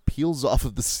priest, when he peels off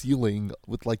of the ceiling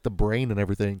with the brain and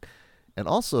everything. And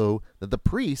also that the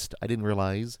priest, I didn't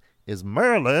realize, is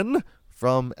Merlin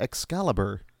from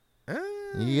Excalibur.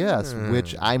 Yes,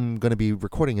 which I'm going to be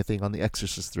recording a thing on The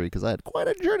Exorcist 3 because I had quite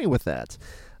a journey with that.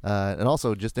 And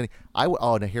also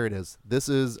now here it is. This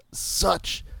is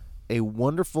such a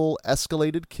wonderful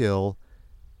escalated kill.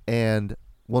 And,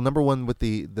 well, number one, with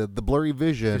the blurry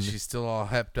vision. She's still all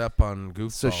hepped up on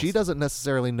goofballs. So she doesn't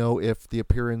necessarily know if the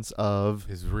appearance of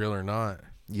is real or not.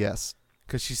 Yes.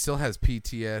 Because she still has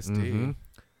PTSD. Mm-hmm.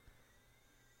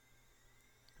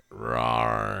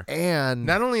 Rawr. And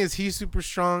not only is he super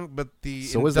strong, but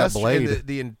so is that blade.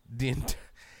 The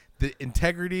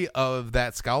integrity of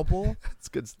that scalpel it's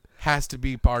good. Has to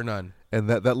be par none. And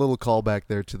that little callback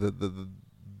there to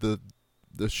the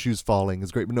shoes falling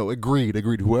is great. But no, agreed.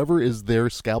 Whoever is their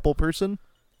scalpel person,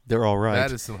 they're all right.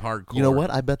 That is some hardcore. You know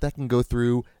what? I bet that can go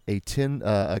through a tin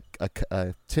can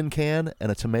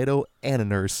and a tomato and a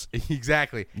nurse.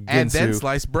 Exactly. Ginsu. And then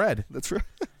sliced bread. That's right.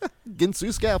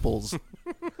 Ginsu scalpels.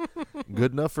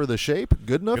 Good enough for the shape.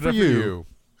 Good enough for you.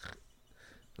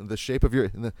 The shape of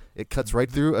it cuts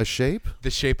right through a shape. The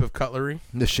shape of cutlery.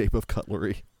 The shape of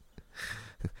cutlery.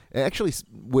 Actually,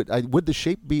 would the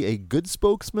shape be a good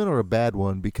spokesman or a bad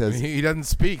one? Because he doesn't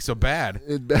speak, so bad.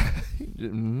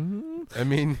 I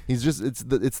mean, he's just it's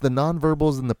the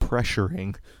nonverbals and the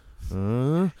pressuring.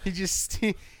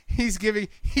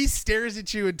 He stares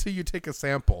at you until you take a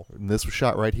sample. And this was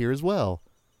shot right here as well.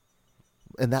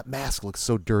 And that mask looks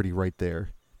so dirty right there.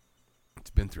 It's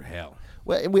been through hell.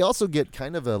 Well, and we also get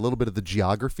kind of a little bit of the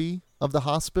geography of the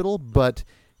hospital, but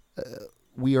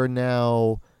we are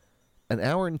now an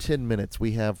hour and 10 minutes.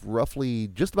 We have roughly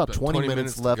just about 20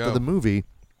 minutes left of the movie.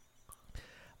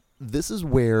 This is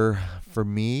where, for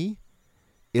me,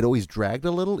 it always dragged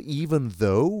a little, even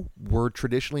though we're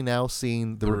traditionally now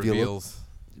seeing the reveals.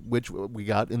 Which we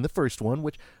got in the first one,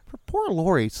 which for poor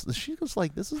Lori, she was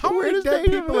like, this is how many dead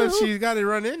people have she got to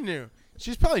run into?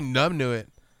 She's probably numb to it.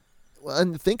 Well,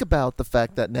 and think about the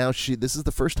fact that now this is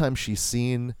the first time she's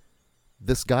seen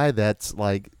this guy that's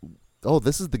oh,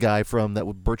 this is the guy from that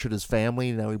butchered his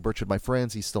family. Now he butchered my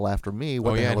friends. He's still after me.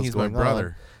 What the hell and is he's my going brother.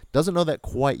 on? Doesn't know that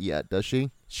quite yet, does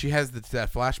she? She has that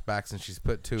flashbacks, and she's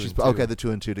put two. Okay, the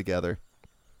 2 and 2 together.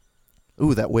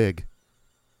 Ooh, that wig.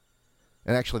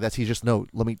 And actually, that's he just note.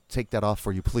 Let me take that off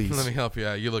for you, please. Let me help you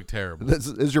out. You look terrible. This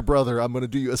is your brother. I'm going to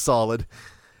do you a solid.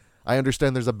 I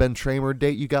understand there's a Ben Tramer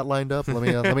date you got lined up. Let me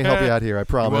help you out here. I You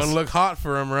promise. want to look hot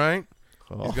for him, right?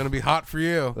 Oh. He's going to be hot for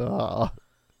you.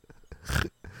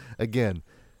 Again,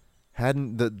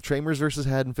 the Tramers versus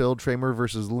Haddonfield, Tramer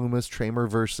versus Loomis, Tramer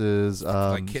versus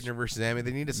like Kittner versus Amy.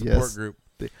 They need a support yes. group.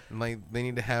 They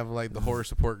need to have like the horror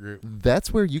support group.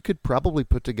 That's where you could probably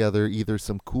put together either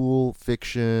some cool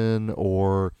fiction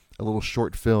or a little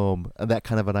short film and that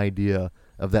kind of an idea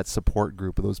of that support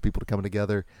group of those people to come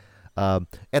together. And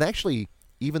actually,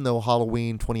 even though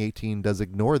Halloween 2018 does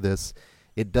ignore this,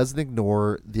 it doesn't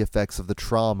ignore the effects of the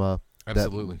trauma.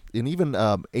 Absolutely. And even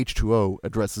H2O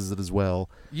addresses it as well.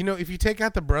 You know, if you take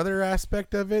out the brother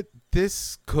aspect of it,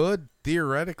 this could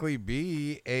theoretically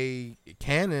be a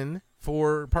canon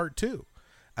for part 2.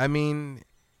 I mean,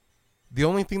 the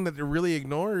only thing that it really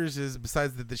ignores is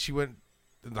besides that she went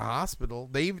to the hospital.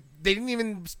 They didn't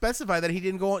even specify that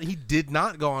he did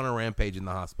not go on a rampage in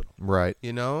the hospital. Right.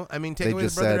 You know, I mean, take away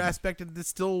the brother aspect, this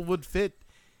still would fit.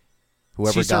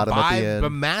 Whoever got him at the end. She survived the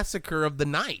massacre of the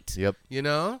night. Yep. You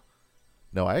know.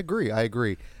 No, I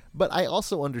agree. But I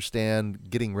also understand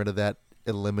getting rid of that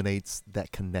eliminates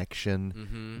that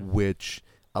connection, which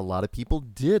a lot of people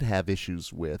did have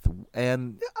issues with.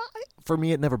 And for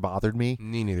me, it never bothered me.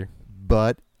 Me neither.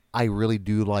 But I really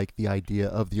do like the idea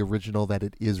of the original, that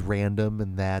it is random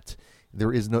and that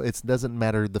there is it doesn't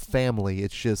matter the family.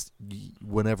 It's just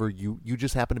whenever you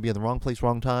just happen to be in the wrong place,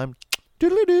 wrong time,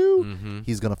 doodly-doo,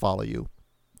 he's going to follow you.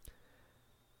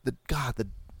 The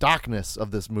darkness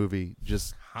of this movie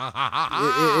just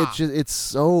it's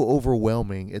so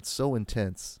overwhelming. It's so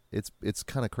intense. It's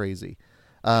kind of crazy.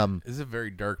 This is a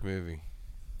very dark movie.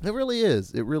 It really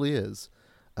is.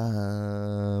 What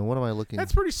am I looking?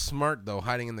 That's pretty smart though,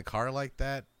 hiding in the car like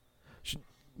that.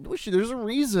 There's a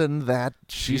reason that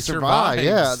she survived.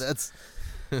 Yeah, that's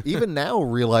even now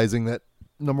realizing that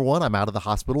number one, I'm out of the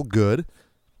hospital. Good.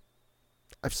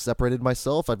 I've separated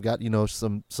myself. I've got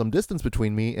some distance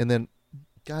between me, and then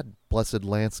God blessed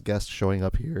Lance Guest showing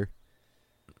up here.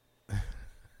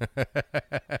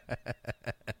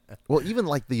 Well, even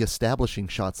like the establishing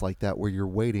shots like that where you're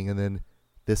waiting, and then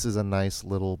this is a nice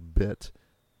little bit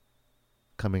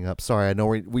coming up. Sorry, I know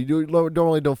we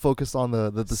normally don't focus on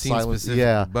the silence.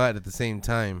 Yeah, but at the same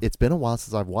time, it's been a while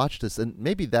since I've watched this, and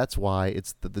maybe that's why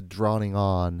it's the drowning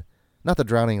on, not the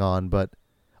drowning on, but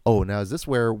now is this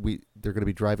where they're going to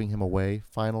be driving him away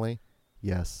finally?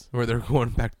 Yes. Where they're going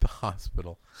back to the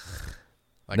hospital.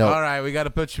 Like, no. All right, we got to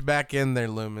put you back in there,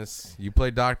 Loomis. You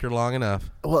played doctor long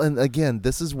enough. Well, and again,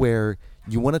 this is where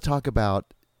you want to talk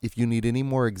about, if you need any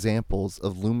more examples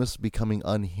of Loomis becoming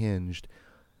unhinged,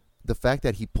 the fact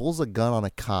that he pulls a gun on a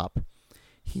cop,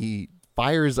 he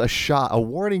fires a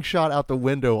warning shot out the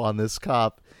window on this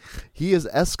cop. He is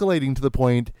escalating to the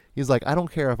point, he's like, I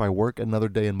don't care if I work another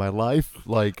day in my life.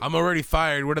 Like, I'm already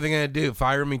fired. What are they going to do?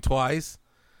 Fire me twice?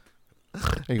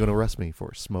 Are you going to arrest me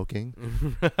for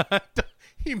smoking?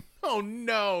 Oh,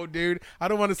 no, dude. I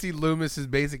don't want to see Loomis's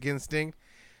Basic Instinct.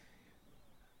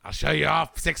 I'll show you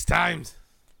off 6 times.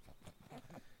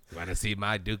 You want to see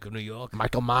my Duke of New York?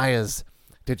 Michael Myers,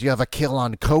 did you have a kill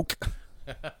on coke?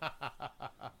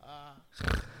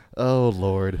 Oh,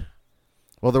 Lord.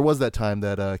 Well, there was that time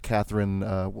that Catherine,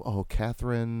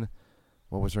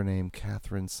 what was her name?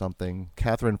 Catherine something.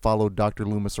 Catherine followed Dr.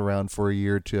 Loomis around for a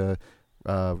year to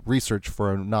research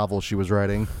for a novel she was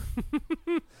writing.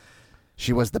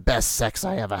 She was the best sex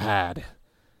I ever had.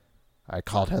 I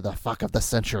called her the fuck of the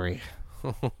century.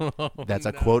 That's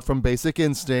a quote from Basic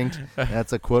Instinct.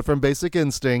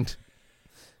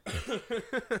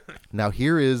 Now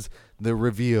here is the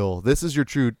reveal. This is your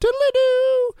true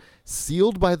diddly-doo,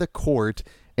 sealed by the court,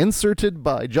 inserted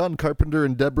by John Carpenter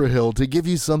and Deborah Hill to give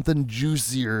you something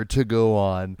juicier to go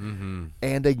on.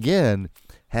 And again,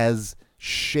 has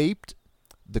shaped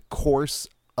the course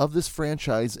of this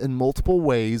franchise in multiple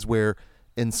ways, where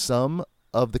in some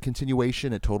of the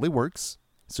continuation it totally works.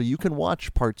 So you can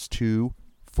watch parts 2,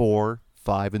 4,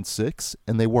 5, and 6,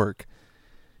 and they work.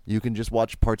 You can just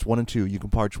watch parts 1 and 2. You can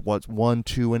watch 1,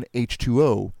 2, and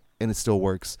H2O, and it still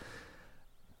works.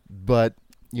 But,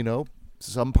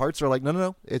 some parts are like,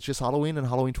 no, it's just Halloween and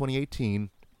Halloween 2018.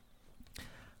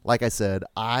 Like I said,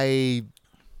 I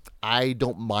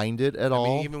don't mind it at all. I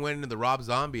mean, even went into the Rob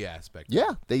Zombie aspect.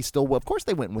 Yeah, of course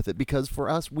they went with it, because for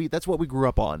us, that's what we grew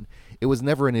up on. It was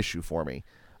never an issue for me.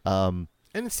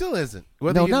 And it still isn't.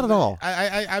 No, not at all.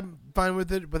 I'm fine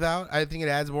with it without. I think it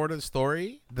adds more to the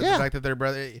story. The fact that they're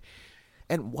brother.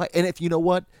 And if you know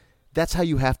what, that's how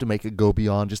you have to make it go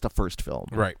beyond just a first film.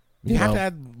 Right. You have to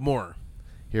add more.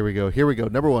 Here we go.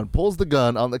 Number 1, pulls the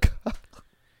gun on the cop.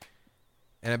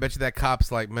 And I bet you that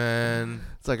cop's like, man.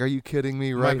 It's like, are you kidding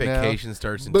me my right now? My vacation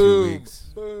starts in 2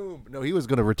 weeks. Boom. No, he was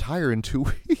going to retire in 2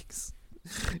 weeks.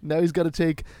 Now he's got to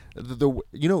take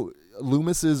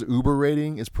Loomis's Uber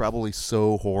rating is probably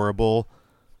so horrible.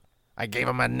 I gave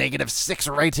him a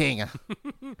 -6 rating.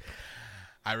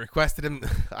 I requested him.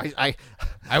 I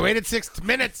waited 6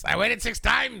 minutes. I waited 6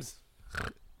 times.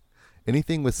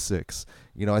 Anything with 6.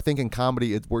 I think in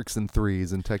comedy it works in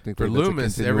 3s, and technically for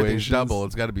Loomis, everything's double.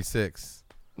 It's got to be 6.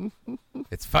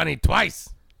 It's funny twice.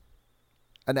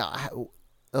 And now,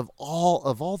 of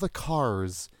all the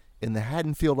cars in the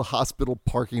Haddonfield Hospital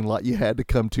parking lot you had to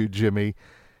come to, Jimmy,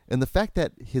 and the fact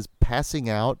that his passing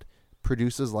out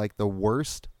produces like the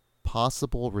worst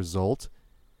possible result.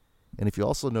 And if you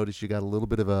also notice, you got a little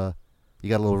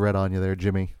red on you there,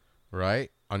 Jimmy.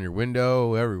 Right? On your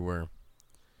window, everywhere.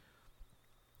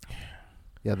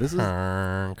 Yeah, this is...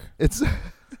 Honk. It's...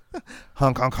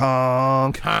 honk, honk,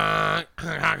 honk. Honk,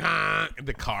 honk, honk.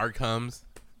 The car comes.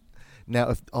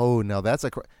 Now,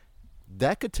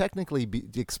 that could technically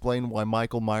explain why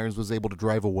Michael Myers was able to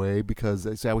drive away, because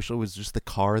it was just the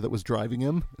car that was driving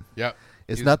him. Yep.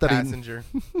 It's not that passenger.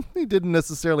 he didn't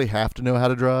necessarily have to know how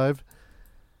to drive.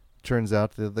 Turns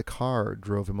out that the car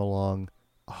drove him along.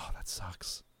 Oh, that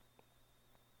sucks.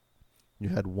 You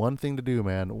had one thing to do,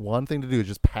 man. One thing to do.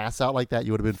 Just pass out like that.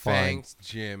 You would have been fine. Thanks,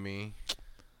 Jimmy.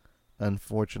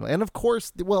 Unfortunately. And of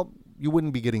course, well, you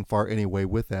wouldn't be getting far anyway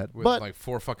with that. With but like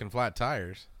 4 fucking flat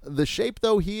tires. The Shape,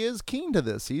 though, he is keen to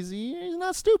this. He's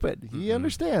not stupid. He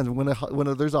understands when a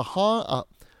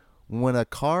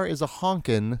car is a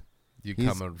honking, you he's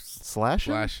come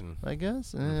slashing. I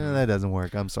guess that doesn't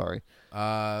work. I'm sorry.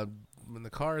 When the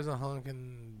car is a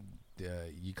honking,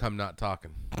 you come not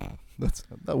talking.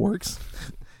 That works.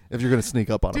 If you're gonna sneak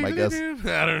up on him, I guess.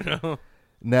 I don't know.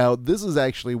 Now this is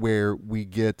actually where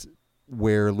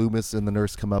Loomis and the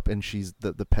nurse come up, and she's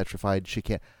the petrified. She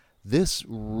can't. This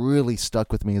really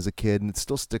stuck with me as a kid, and it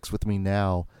still sticks with me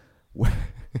now,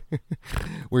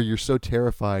 where you're so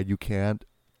terrified you can't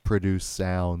produce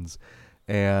sounds.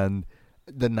 And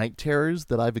the night terrors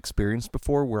that I've experienced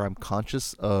before, where I'm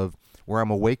conscious of where I'm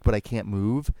awake but I can't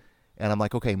move, and I'm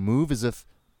like, okay, move as if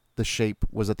the Shape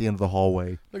was at the end of the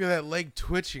hallway. Look at that leg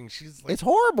twitching. She's like, it's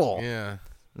horrible. Yeah.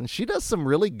 And she does some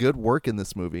really good work in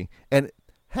this movie. And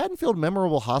Haddonfield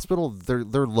Memorial Hospital, their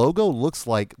logo looks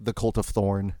like the Cult of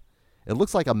Thorn. It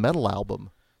looks like a metal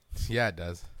album. Yeah, it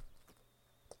does.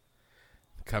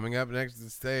 Coming up next to the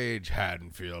stage,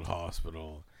 Haddonfield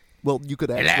Hospital. Well, you could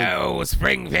actually... Hello,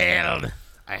 Springfield.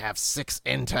 I have 6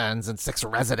 interns and 6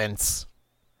 residents.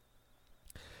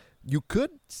 You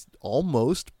could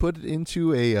almost put it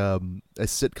into a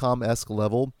sitcom-esque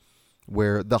level,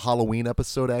 where the Halloween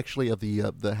episode actually of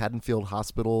the Haddonfield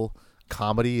Hospital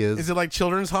comedy is. Is it like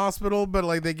Children's Hospital, but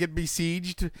like they get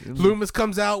besieged? Loomis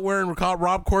comes out wearing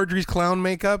Rob Corddry's clown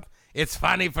makeup. It's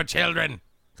funny for children.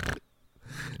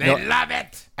 They love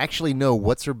it. Actually, no.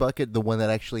 What's Her Bucket? The one that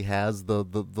actually has the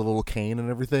little cane and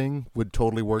everything would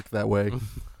totally work that way.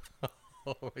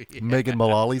 Oh, yeah. Megan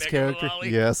Mullally's character. Mullally.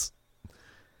 Yes.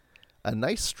 A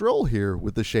nice stroll here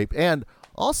with the Shape. And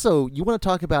also, you want to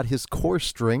talk about his core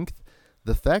strength.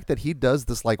 The fact that he does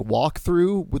this like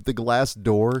walkthrough with the glass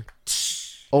door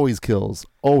always kills.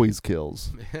 Always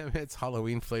kills. It's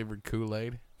Halloween flavored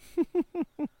Kool-Aid.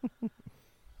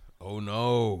 Oh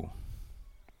no.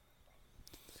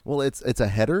 Well, it's a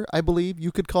header, I believe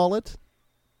you could call it.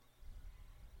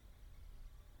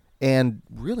 And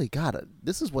really, God,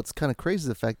 this is what's kind of crazy,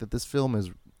 the fact that this film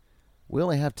is... We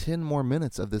only have 10 more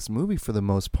minutes of this movie for the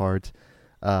most part.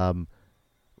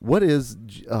 What is...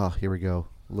 Oh, here we go.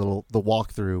 The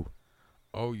walkthrough.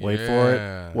 Oh,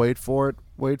 yeah. Wait for it.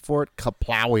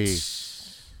 Kaplowy.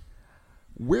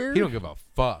 He don't give a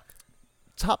fuck.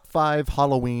 Top 5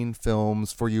 Halloween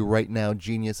films for you right now,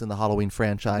 Genius in the Halloween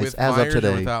franchise, With as Myers of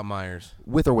today. Or without Myers?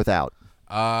 With or without?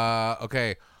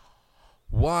 Okay.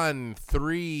 1,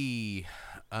 3,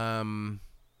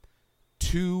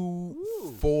 2,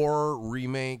 4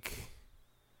 remake,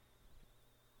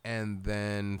 and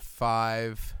then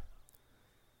 5,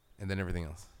 and then everything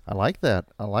else. I like that.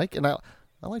 I like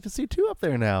to see 2 up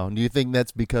there now. Do you think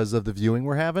that's because of the viewing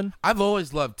we're having? I've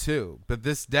always loved 2, but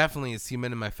this definitely is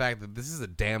cemented my fact that this is a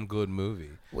damn good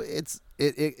movie. Well,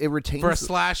 it retains for a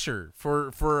slasher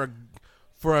for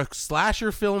a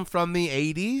slasher film from the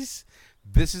 80s.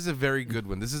 This is a very good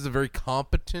one. This is a very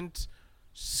competent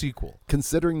sequel.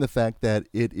 Considering the fact that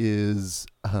it is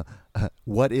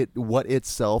what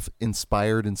itself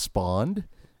inspired and spawned,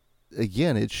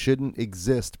 again, it shouldn't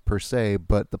exist per se,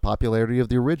 but the popularity of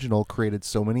the original created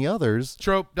so many others.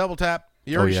 Trope, double tap.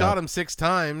 You already shot him 6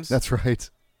 times. That's right.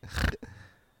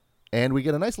 And we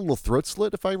get a nice little throat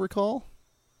slit, if I recall.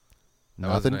 That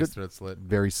was a nice throat slit.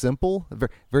 Very simple,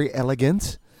 very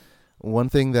elegant. One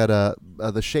thing that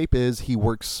the shape is, he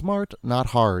works smart, not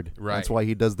hard. Right. That's why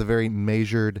he does the very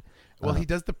measured. Well, he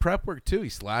does the prep work too. He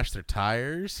slashed their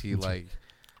tires. He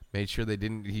made sure they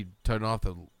didn't. He turned off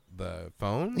the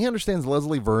phone. He understands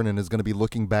Leslie Vernon is going to be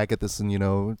looking back at this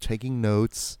and taking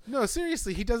notes. No,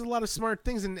 seriously, he does a lot of smart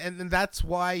things, and that's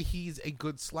why he's a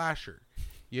good slasher.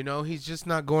 He's just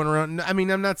not going around. I mean,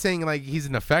 I'm not saying like he's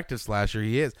an effective slasher.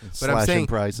 He is, but I'm saying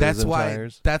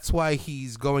that's why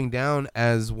he's going down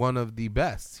as one of the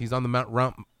best. He's on the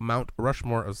Mount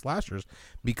Rushmore of slashers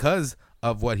because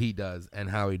of what he does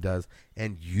and how he does.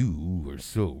 And you are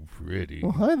so pretty.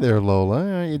 Well, hi there,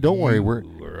 Lola. Don't worry,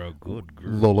 we're a good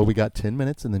girl. Lola, we got 10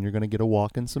 minutes, and then you're going to get a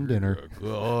walk and some dinner.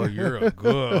 You're a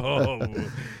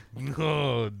good.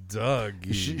 Oh,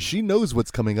 Doug. She knows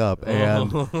what's coming up,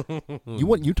 and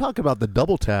you talk about the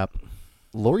double tap.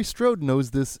 Laurie Strode knows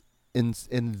this in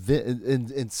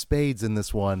spades in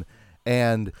this one,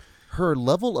 and her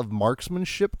level of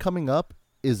marksmanship coming up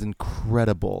is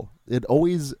incredible. It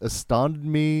always astounded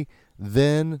me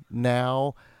then,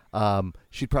 now.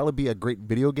 She'd probably be a great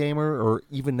video gamer, or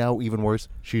even now, even worse,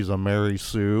 she's a Mary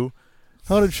Sue.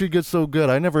 How did she get so good?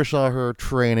 I never saw her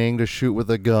training to shoot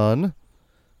with a gun.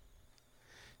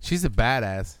 She's a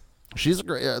badass. She's a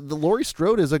great. The Laurie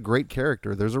Strode is a great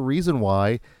character. There's a reason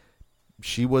why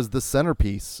she was the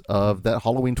centerpiece of that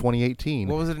Halloween 2018.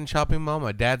 What was it in Chopping Mall?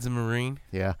 My dad's a Marine.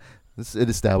 Yeah, it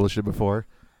established it before.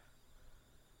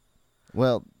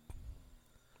 Well,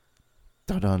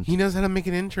 dun-dun. He knows how to make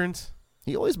an entrance.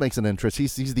 He always makes an entrance.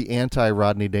 He's the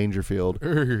anti-Rodney Dangerfield.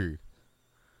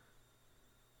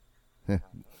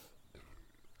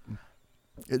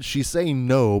 She's saying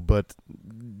no, but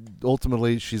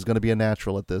ultimately she's going to be a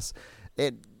natural at this.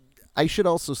 I should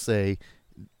also say,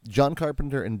 John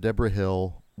Carpenter and Deborah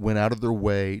Hill went out of their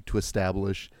way to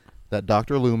establish that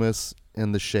Dr. Loomis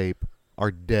and the Shape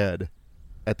are dead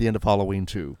at the end of Halloween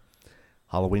 2.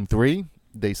 Halloween 3,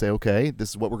 they say, okay, this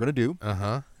is what we're going to do.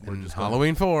 And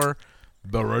Halloween 4,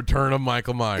 the return of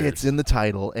Michael Myers. It's in the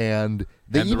title, and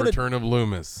the return of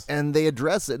Loomis. And they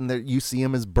address it, and you see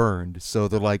him as burned. So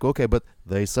they're like, okay, but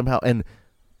they somehow, and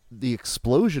the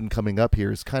explosion coming up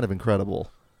here is kind of incredible.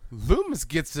 Loomis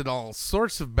gets it all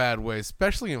sorts of bad ways,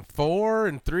 especially in 4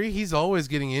 and 3. He's always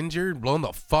getting injured, blown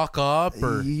the fuck up.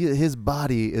 His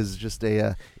body is just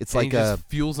it's like he just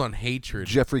fuels on hatred.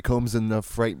 Jeffrey Combs in the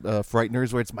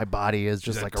Frighteners, where it's my body is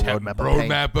just like a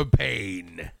roadmap of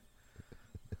pain.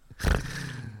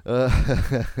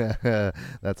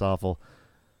 That's awful.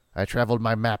 I traveled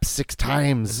my map 6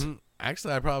 times. Mm-hmm.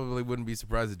 Actually, I probably wouldn't be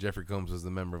surprised if Jeffrey Combs was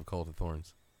the member of Cult of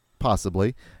Thorns.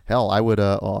 Possibly. Hell, I would.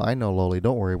 I know, Loli.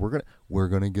 Don't worry. We're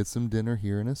gonna get some dinner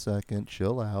here in a second.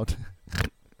 Chill out.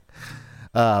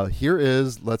 Here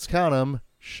is. Let's count them.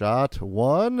 Shot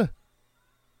 1.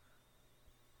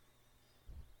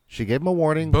 She gave him a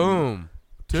warning. Boom.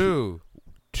 2.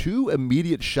 2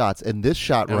 immediate shots, and this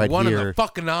shot and right one here. One in the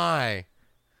fucking eye.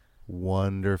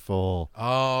 Wonderful.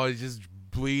 Oh, he's just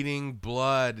bleeding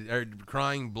blood or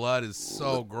crying blood is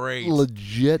so great.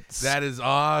 Legit. That is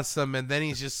awesome. And then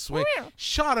he's just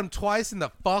shot him twice in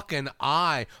the fucking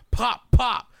eye. Pop,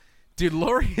 pop. Dude,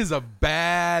 Laurie is a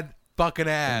bad fucking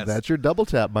ass. That's your double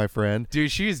tap, my friend.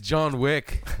 Dude, she's John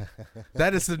Wick.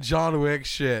 That is some John Wick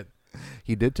shit.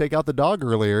 He did take out the dog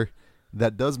earlier.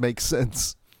 That does make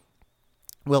sense.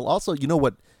 Well, also, you know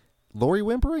what? Laurie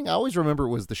whimpering, I always remember it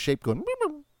was the Shape going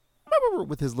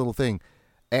with his little thing.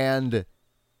 And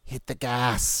hit the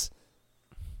gas.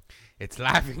 It's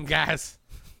laughing gas.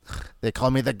 They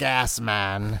call me the gas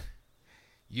man.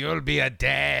 You'll be a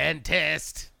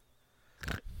dentist.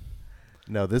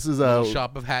 No, this is a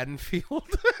shop of Haddonfield.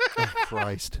 Oh,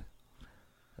 Christ.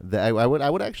 I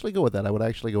would actually go with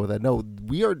that. No,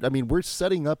 we're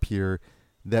setting up here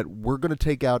that we're going to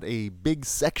take out a big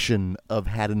section of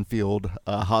Haddonfield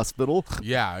Hospital.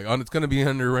 Yeah, and it's going to be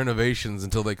under renovations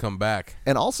until they come back.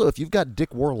 And also, if you've got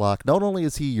Dick Warlock, not only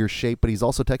is he your Shape, but he's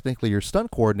also technically your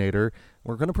stunt coordinator.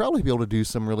 We're going to probably be able to do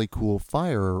some really cool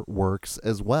fireworks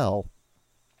as well.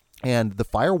 And the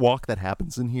firewalk that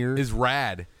happens in here is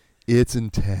rad. It's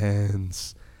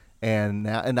intense. And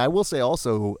I will say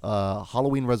also,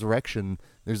 Halloween Resurrection,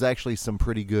 there's actually some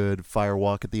pretty good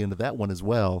firewalk at the end of that one as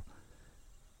well.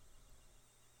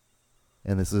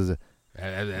 And this is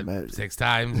 6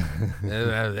 times.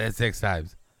 6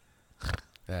 times.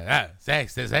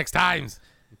 6 times.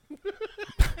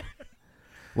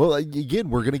 Well, again,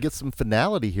 we're going to get some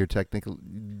finality here, technically.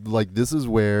 Like, this is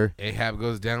where... Ahab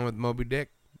goes down with Moby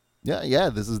Dick. Yeah,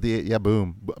 this is the... Yeah,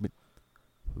 boom. I mean,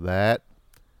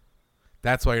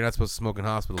 That's why you're not supposed to smoke in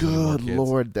hospitals anymore, Good kids.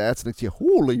 Lord, that's an...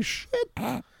 Holy shit.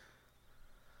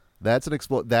 That's an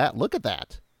look at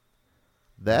that.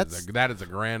 That is a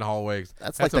grand hallway.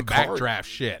 That's some like the car- backdraft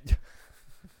shit.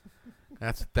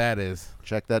 That's what that is.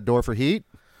 Check that door for heat.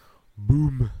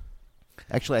 Boom.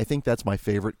 Actually, I think that's my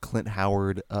favorite Clint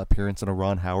Howard appearance in a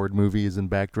Ron Howard movie is in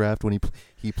Backdraft when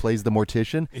he plays the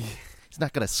mortician. He's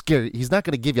not gonna scare you. He's not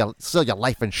gonna sell you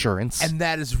life insurance. And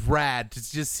that is rad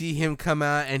to just see him come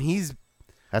out and he's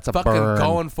That's a fucking burn.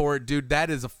 going for it, dude. That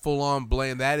is a full-on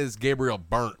blame. That is Gabriel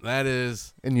Burnt. That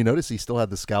is... And you notice he still had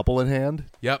the scalpel in hand?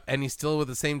 Yep, and he's still with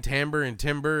the same timbre and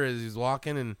timber as he's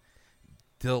walking and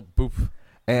still boop.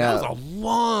 And, that was a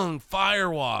long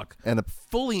firewalk. And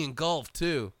fully engulfed,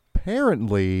 too.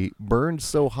 apparently burned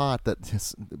so hot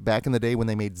that back in the day when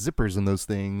they made zippers in those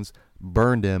things,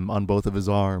 burned him on both of his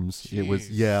arms. Jesus. It was,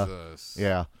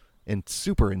 yeah. And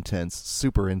super intense.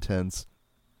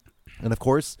 And of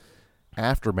course...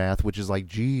 Aftermath, which is like,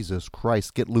 Jesus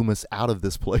Christ, get Loomis out of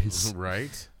this place.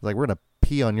 Right? Like, we're going to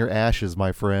pee on your ashes,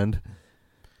 my friend.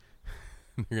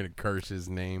 You're going to curse his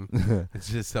name. It's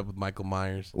just up with Michael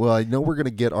Myers. Well, I know we're going to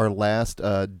get our last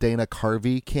Dana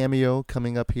Carvey cameo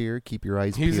coming up here. Keep your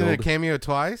eyes peeled. He's in a cameo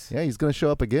twice? Yeah, he's going to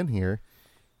show up again here.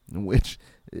 Which...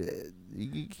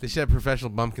 they should have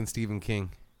professional bumpkin Stephen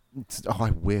King. Oh,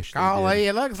 I wish. Golly,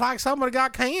 it looks like somebody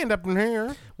got canned up in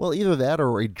here. Well, either that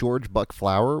or a George Buck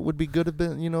Flower would be good.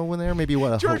 When there, maybe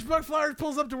what George Buck Flower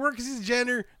pulls up to work because he's a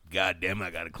janitor. God damn, I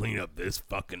got to clean up this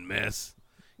fucking mess.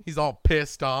 He's all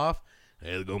pissed off.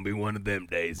 It's gonna be one of them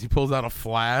days. He pulls out a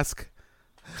flask.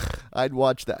 I'd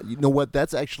watch that. You know what?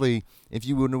 That's actually, if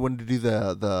you wanted to do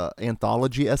the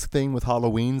anthology-esque thing with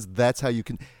Halloween's, that's how you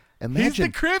can. Imagine. He's the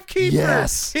Crypt Keeper.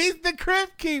 Yes. He's the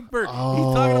Crypt Keeper. Oh.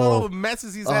 He's talking about all the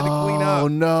messes he's had to clean up. Oh,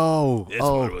 no. This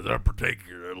one was a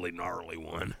particularly gnarly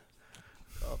one.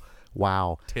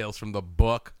 Wow. Tales from the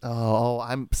Book.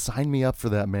 Sign me up for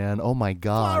that, man. Oh, my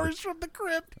God. Flowers from the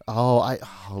Crypt.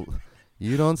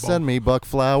 You don't send me Buck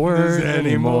Flowers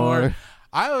anymore.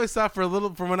 I always thought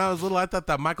from when I was little, I thought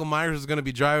that Michael Myers was going to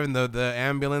be driving the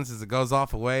ambulance as it goes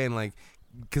off away and like,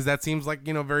 because that seems like,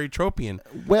 very tropian.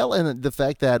 Well, and the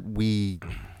fact that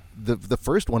the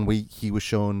first one he was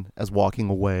shown as walking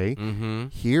away. Mm-hmm.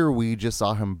 Here we just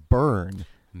saw him burn.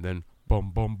 And then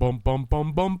bum bum bum bum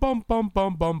bum bum bum bum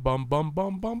bum bum bum bum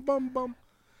bum bum bum bum.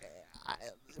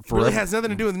 It really has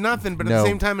nothing to do with nothing, but at the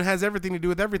same time, it has everything to do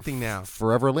with everything now.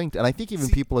 Forever linked, and I think even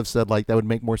people have said like that would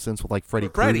make more sense with like Freddy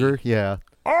Krueger. Yeah.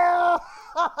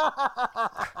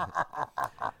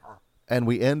 And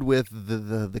we end with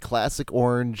the classic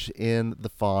orange in the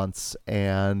fonts.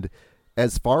 And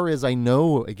as far as I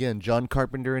know, again, John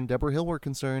Carpenter and Deborah Hill were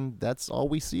concerned, that's all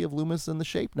we see of Loomis in the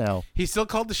Shape now. He's still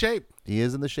called the Shape. He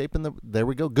is in the Shape. There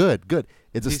we go. Good.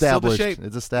 It's established. Still the Shape.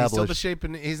 It's established. He's still the Shape,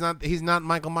 and he's not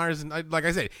Michael Myers. And like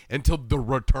I said, until the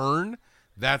return,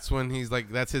 that's when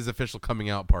that's his official coming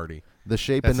out party. The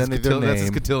Shape and then their name. That's his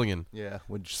cotillion. Yeah,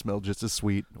 which smell just as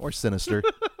sweet or sinister.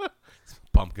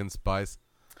 Pumpkin spice.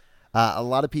 A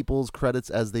lot of people's credits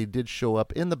as they did show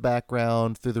up in the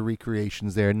background through the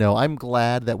recreations there. No, I'm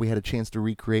glad that we had a chance to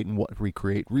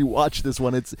rewatch this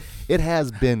one. It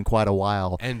has been quite a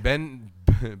while. And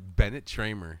Bennett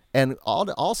Tramer. And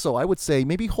also, I would say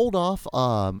maybe hold off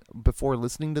before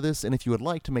listening to this. And if you would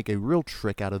like to make a real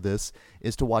trick out of this,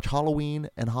 is to watch Halloween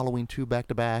and Halloween 2 back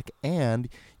to back. And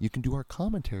you can do our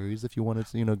commentaries if you want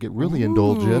to, get really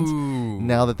indulgent.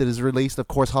 Now that it is released, of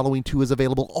course, Halloween 2 is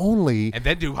available only. And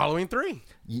then do Halloween 3.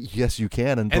 Yes, you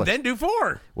can. And then do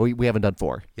 4. Well, we haven't done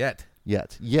 4 yet.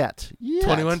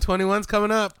 21's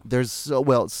coming up. There's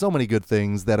so many good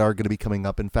things that are going to be coming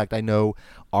up. In fact, I know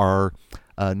our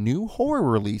new horror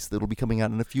release that will be coming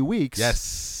out in a few weeks.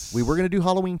 Yes. We were going to do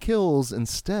Halloween Kills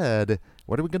instead.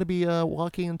 What are we going to be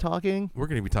walking and talking? We're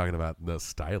going to be talking about The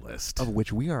Stylist. Of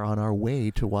which we are on our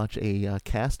way to watch a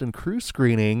cast and crew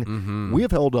screening. Mm-hmm. We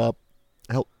have held off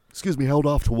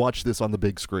to watch this on the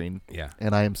big screen. Yeah.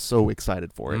 And I am so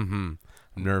excited for it. Mm-hmm.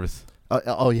 I'm nervous.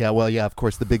 Of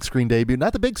course, the big screen debut.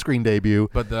 Not the big screen debut.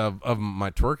 But of my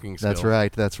twerking skill.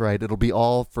 That's right. It'll be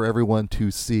all for everyone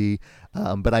to see.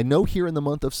 But I know here in the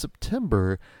month of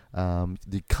September,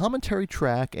 the commentary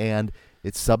track, and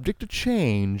it's subject to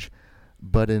change,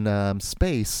 but in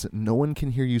space, no one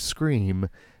can hear you scream.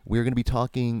 We're going to be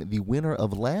talking the winner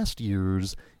of last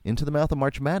year's Into the Mouth of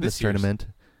March Madness tournament.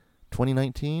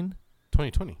 2019?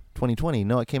 2020. 2020.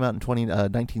 No, it came out in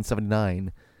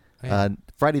 1979. Oh, yeah.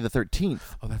 Friday the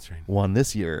 13th Oh, that's right. won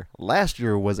this year. Last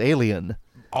year was Alien.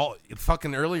 All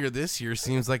fucking earlier this year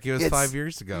seems like it was 5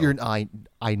 years ago.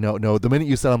 I know. No, the minute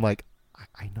you said, I'm like,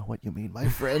 I know what you mean, my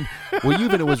friend. Well,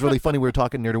 it was really funny. We were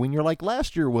talking Nerdoween. You're like,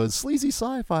 last year was sleazy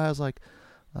sci-fi. I was like,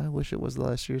 I wish it was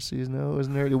last year's season. No, it was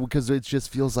Nerd, because it just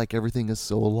feels like everything is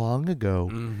so long ago.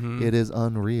 Mm-hmm. It is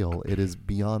unreal. It is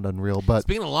beyond unreal. But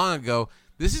speaking of long ago,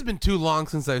 this has been too long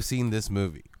since I've seen this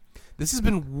movie. This has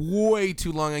been way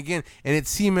too long again, and it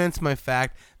cements my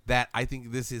fact that I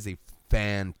think this is a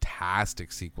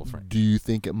fantastic sequel franchise. do you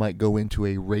think it might go into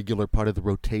a regular part of the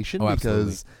rotation? Oh,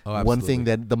 because absolutely. one thing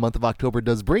that the month of October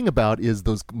does bring about is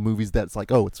those movies that's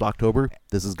like, oh, it's October,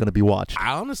 this is going to be watched.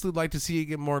 I honestly would like to see it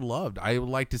get more loved. I would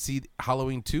like to see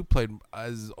Halloween 2 played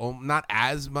as not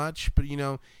as much, but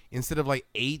instead of like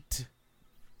 8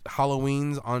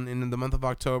 Halloweens in the month of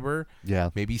October,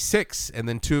 maybe 6, and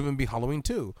then 2 of them be Halloween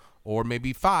 2. Or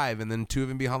maybe 5, and then 2 of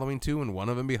them be Halloween 2, and 1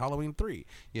 of them be Halloween 3.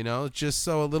 Just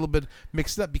so a little bit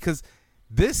mixed up, because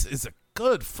this is a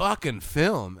good fucking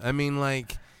film. I mean,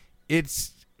 like,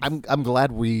 it's. I'm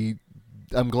glad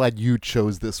you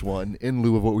chose this one in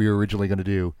lieu of what we were originally going to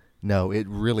do. No, it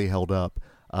really held up.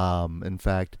 In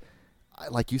fact,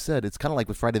 like you said, it's kind of like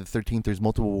with Friday the 13th. There's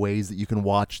multiple ways that you can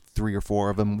watch 3 or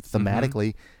 4 of them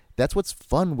thematically. Mm-hmm. That's what's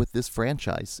fun with this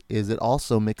franchise, is it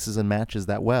also mixes and matches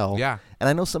that well. Yeah. And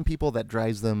I know some people that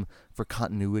drives them for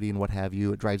continuity and what have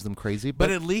you. It drives them crazy. But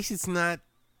at least it's not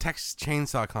Texas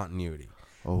Chainsaw continuity.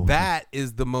 Oh. That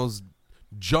is the most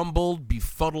jumbled,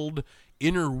 befuddled,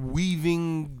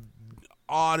 interweaving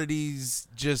oddities,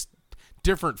 just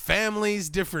different families,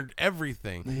 different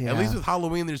everything. Yeah. At least with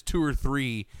Halloween, there's 2 or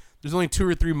 3. There's only 2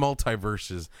 or 3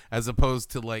 multiverses, as opposed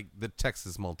to like the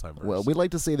Texas multiverse. Well, we like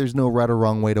to say there's no right or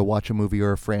wrong way to watch a movie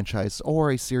or a franchise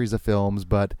or a series of films,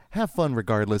 but have fun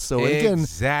regardless. So again,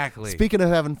 exactly. Speaking of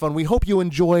having fun, we hope you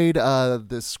enjoyed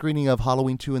the screening of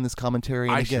Halloween 2 in this commentary.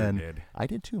 And I again, sure did. I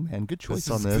did too, man. Good choice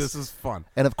on this. this. This is fun.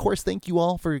 And of course, thank you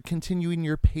all for continuing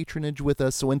your patronage with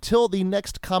us. So until the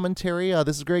next commentary,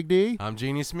 this is Greg D. I'm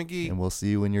Genius McGee. And we'll see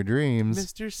you in your dreams.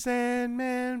 Mr.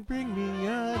 Sandman, bring me